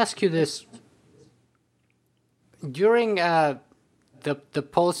 let me ask you this. During the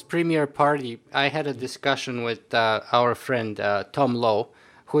post-premiere party, I had a discussion with our friend Tom Lowe,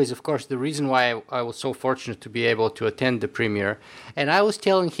 who is, of course, the reason why I was so fortunate to be able to attend the premiere. And I was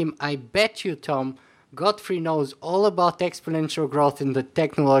telling him, I bet you, Tom, Godfrey knows all about exponential growth and the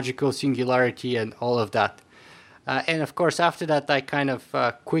technological singularity and all of that. And of course, after that, I kind of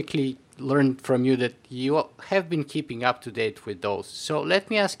quickly learned from you that you have been keeping up to date with those. So let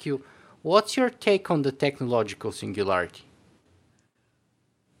me ask you, what's your take on the technological singularity?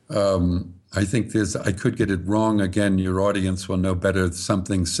 I think I could get it wrong. Again, your audience will know better.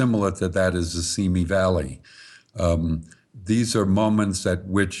 Something similar to that is the Simi Valley. These are moments at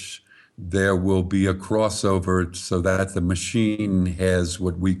which there will be a crossover so that the machine has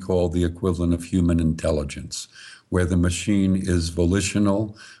what we call the equivalent of human intelligence, where the machine is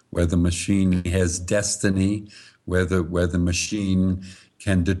volitional, where the machine has destiny, where the machine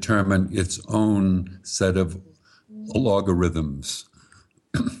can determine its own set of logarithms.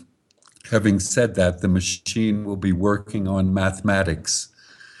 Having said that, the machine will be working on mathematics.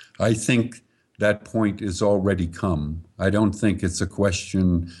 I think that point is already come. I don't think it's a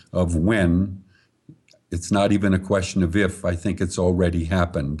question of when. It's not even a question of if. I think it's already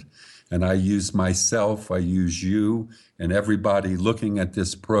happened. And I use myself, I use you, and everybody looking at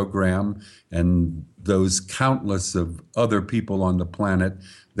this program, and those countless of other people on the planet,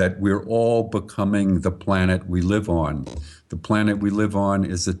 that we're all becoming the planet we live on. The planet we live on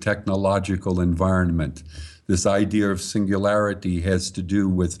is a technological environment. This idea of singularity has to do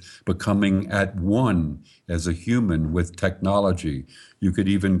with becoming at one as a human with technology. You could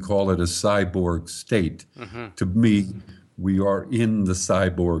even call it a cyborg state. Mm-hmm. To me, we are in the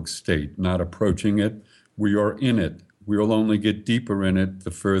cyborg state, not approaching it. We are in it. We'll only get deeper in it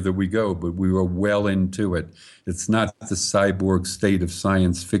the further we go, but we are well into it. It's not the cyborg state of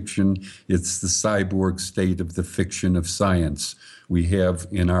science fiction. It's the cyborg state of the fiction of science. We have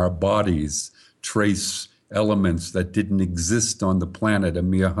in our bodies trace elements that didn't exist on the planet a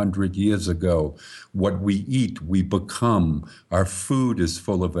mere 100 years ago. What we eat, we become. Our food is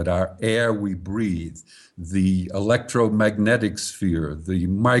full of it. Our air we breathe. The electromagnetic sphere, the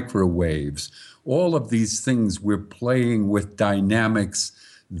microwaves, all of these things we're playing with dynamics,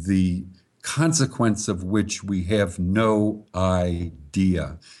 the consequence of which we have no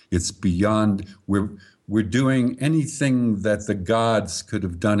idea. It's beyond, we're doing anything that the gods could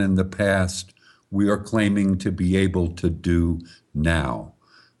have done in the past, we are claiming to be able to do now.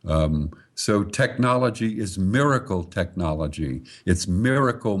 So technology is miracle technology. It's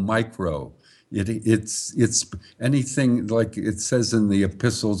miracle micro. It's anything, like it says in the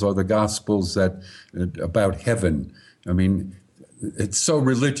epistles or the gospels that about heaven. I mean, it's so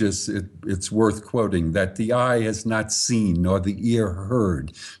religious, it's worth quoting, that the eye has not seen, nor the ear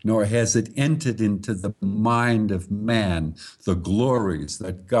heard, nor has it entered into the mind of man the glories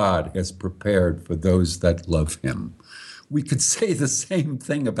that God has prepared for those that love him. We could say the same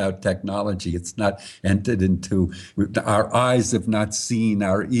thing about technology. It's not entered into, our eyes have not seen,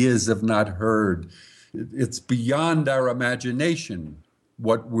 our ears have not heard. It's beyond our imagination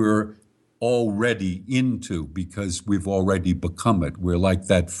what we're already into, because we've already become it. We're like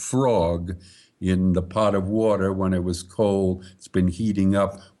that frog in the pot of water when it was cold. It's been heating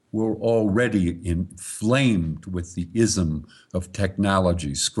up. we're already inflamed with the ism of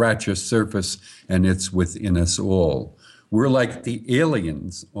technology. Scratch a surface and it's within us all. We're like the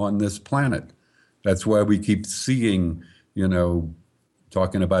aliens on this planet. That's why we keep seeing,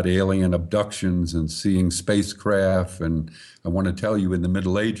 talking about alien abductions and seeing spacecraft. And I want to tell you, in the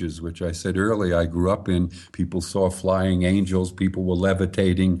Middle Ages, which I said earlier, I grew up in, people saw flying angels, people were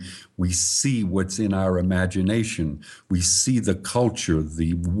levitating. We see what's in our imagination. We see the culture,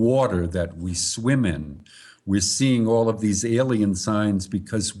 the water that we swim in. We're seeing all of these alien signs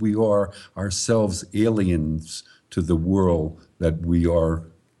because we are ourselves aliens to the world that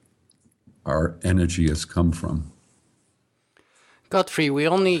our energy has come from. Godfrey, we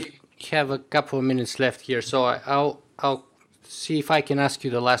only have a couple of minutes left here, so I'll see if I can ask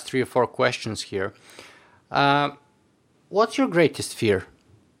you the last 3 or 4 questions here. What's your greatest fear?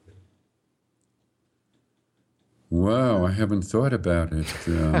 Wow, I haven't thought about it.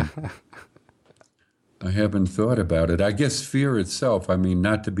 I guess fear itself,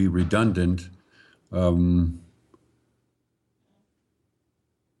 not to be redundant,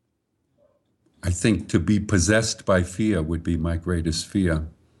 I think to be possessed by fear would be my greatest fear.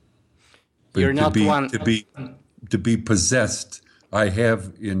 But You're not one. To be possessed, I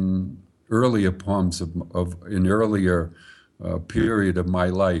have in earlier poems in earlier period of my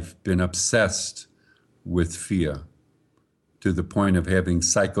life been obsessed with fear, to the point of having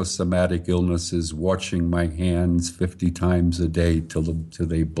psychosomatic illnesses, watching my hands 50 times a day till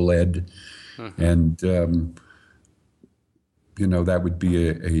they bled, and that would be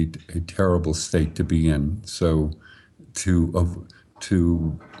a terrible state to be in. So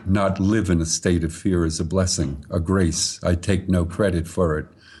to not live in a state of fear is a blessing, a grace. I take no credit for it.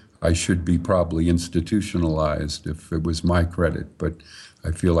 I should be probably institutionalized if it was my credit, but I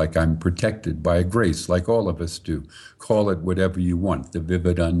feel like I'm protected by a grace, like all of us do. Call it whatever you want, the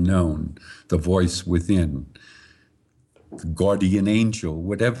vivid unknown, the voice within, the guardian angel,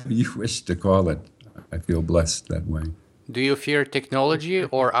 whatever you wish to call it. I feel blessed that way. Do you fear technology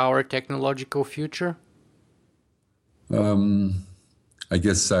or our technological future? I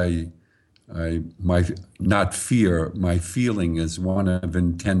guess my feeling is one of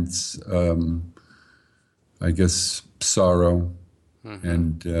intense, sorrow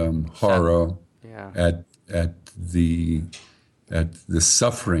and horror at the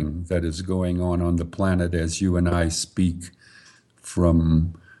suffering that is going on the planet as you and I speak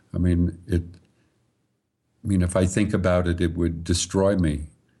from, if I think about it, it would destroy me.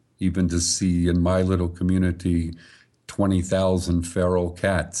 Even to see in my little community 20,000 feral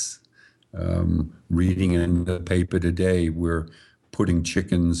cats. Reading in the paper today, we're putting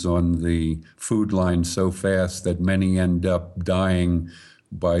chickens on the food line so fast that many end up dying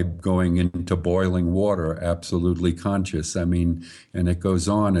by going into boiling water, absolutely conscious. And it goes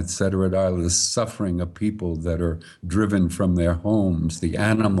on, et cetera. The suffering of people that are driven from their homes, the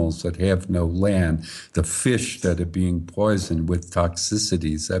animals that have no land, the fish that are being poisoned with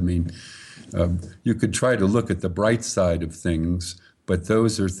toxicities. You could try to look at the bright side of things, but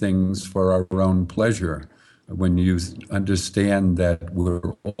those are things for our own pleasure. When you understand that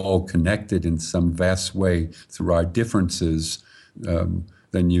we're all connected in some vast way through our differences,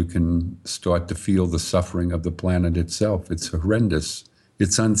 then you can start to feel the suffering of the planet itself. It's horrendous.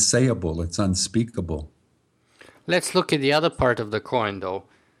 It's unsayable. It's unspeakable. Let's look at the other part of the coin, though.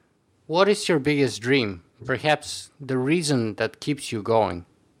 What is your biggest dream? Perhaps the reason that keeps you going?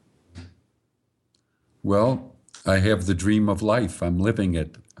 Well, I have the dream of life. I'm living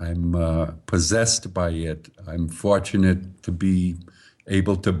it. I'm possessed by it. I'm fortunate to be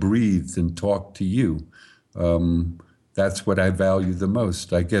able to breathe and talk to you. That's what I value the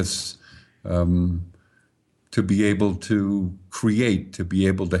most. I guess to be able to create, to be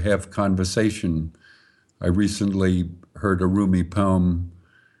able to have conversation. I recently heard a Rumi poem.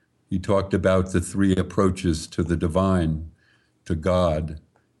 He talked about the 3 approaches to the divine, to God.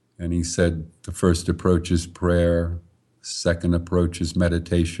 And he said the first approach is prayer, second approach is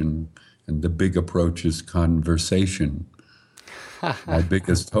meditation, and the big approach is conversation. My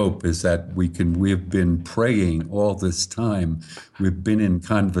biggest hope is that we've been praying all this time. We've been in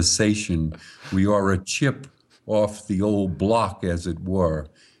conversation. We are a chip off the old block, as it were,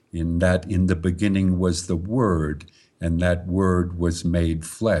 in that in the beginning was the Word, and that Word was made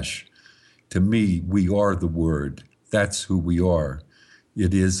flesh. To me, we are the Word. That's who we are.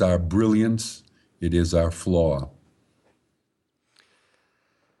 It is our brilliance. It is our flaw.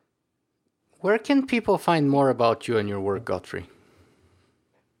 Where can people find more about you and your work, Godfrey?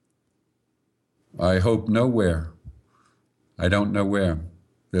 I hope nowhere. I don't know where.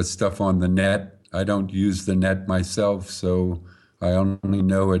 There's stuff on the net. I don't use the net myself, so I only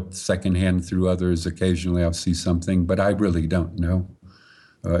know it secondhand through others. Occasionally I'll see something, but I really don't know.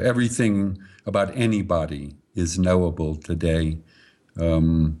 Everything about anybody is knowable today.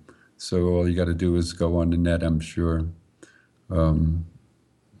 So all you got to do is go on the net, I'm sure.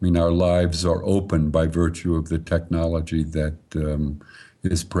 Our lives are open by virtue of the technology that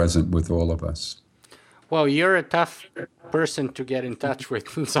is present with all of us. Well, you're a tough person to get in touch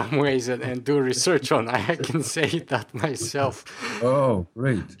with in some ways and do research on. I can say that myself. Oh,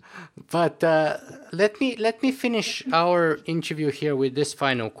 great. But let me finish our interview here with this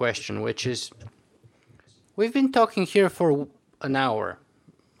final question, which is, we've been talking here for an hour,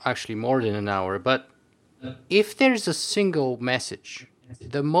 actually more than an hour, but if there's a single message,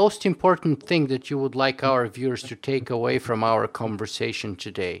 the most important thing that you would like our viewers to take away from our conversation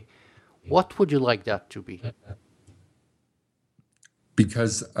today, what would you like that to be?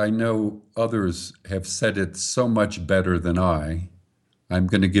 Because I know others have said it so much better than I'm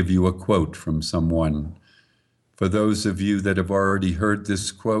going to give you a quote from someone. For those of you that have already heard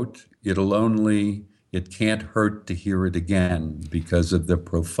this quote, it can't hurt to hear it again because of the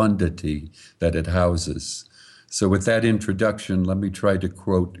profundity that it houses. So with that introduction, let me try to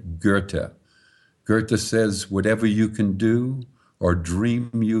quote Goethe. Goethe says, "Whatever you can do or dream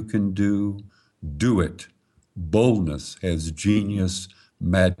you can do, do it. Boldness has genius,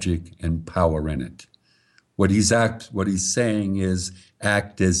 magic, and power in it." What he's saying is,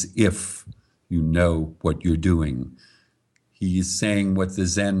 act as if you know what you're doing. He's saying what the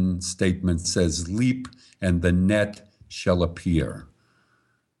Zen statement says, leap and the net shall appear.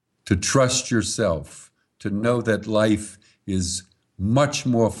 To trust yourself, to know that life is much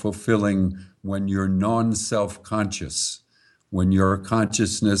more fulfilling when you're non-self-conscious, when your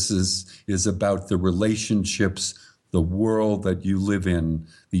consciousness is about the relationships, the world that you live in,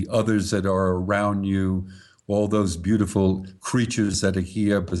 the others that are around you, all those beautiful creatures that are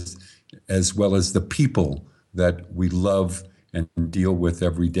here, as well as the people that we love and deal with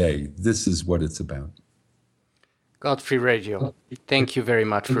every day. This is what it's about. Godfrey Radio, thank you very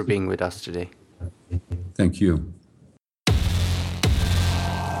much for being with us today. Thank you.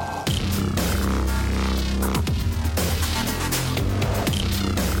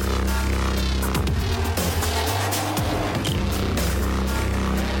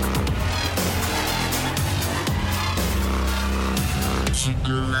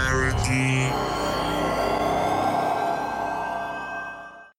 Singularity.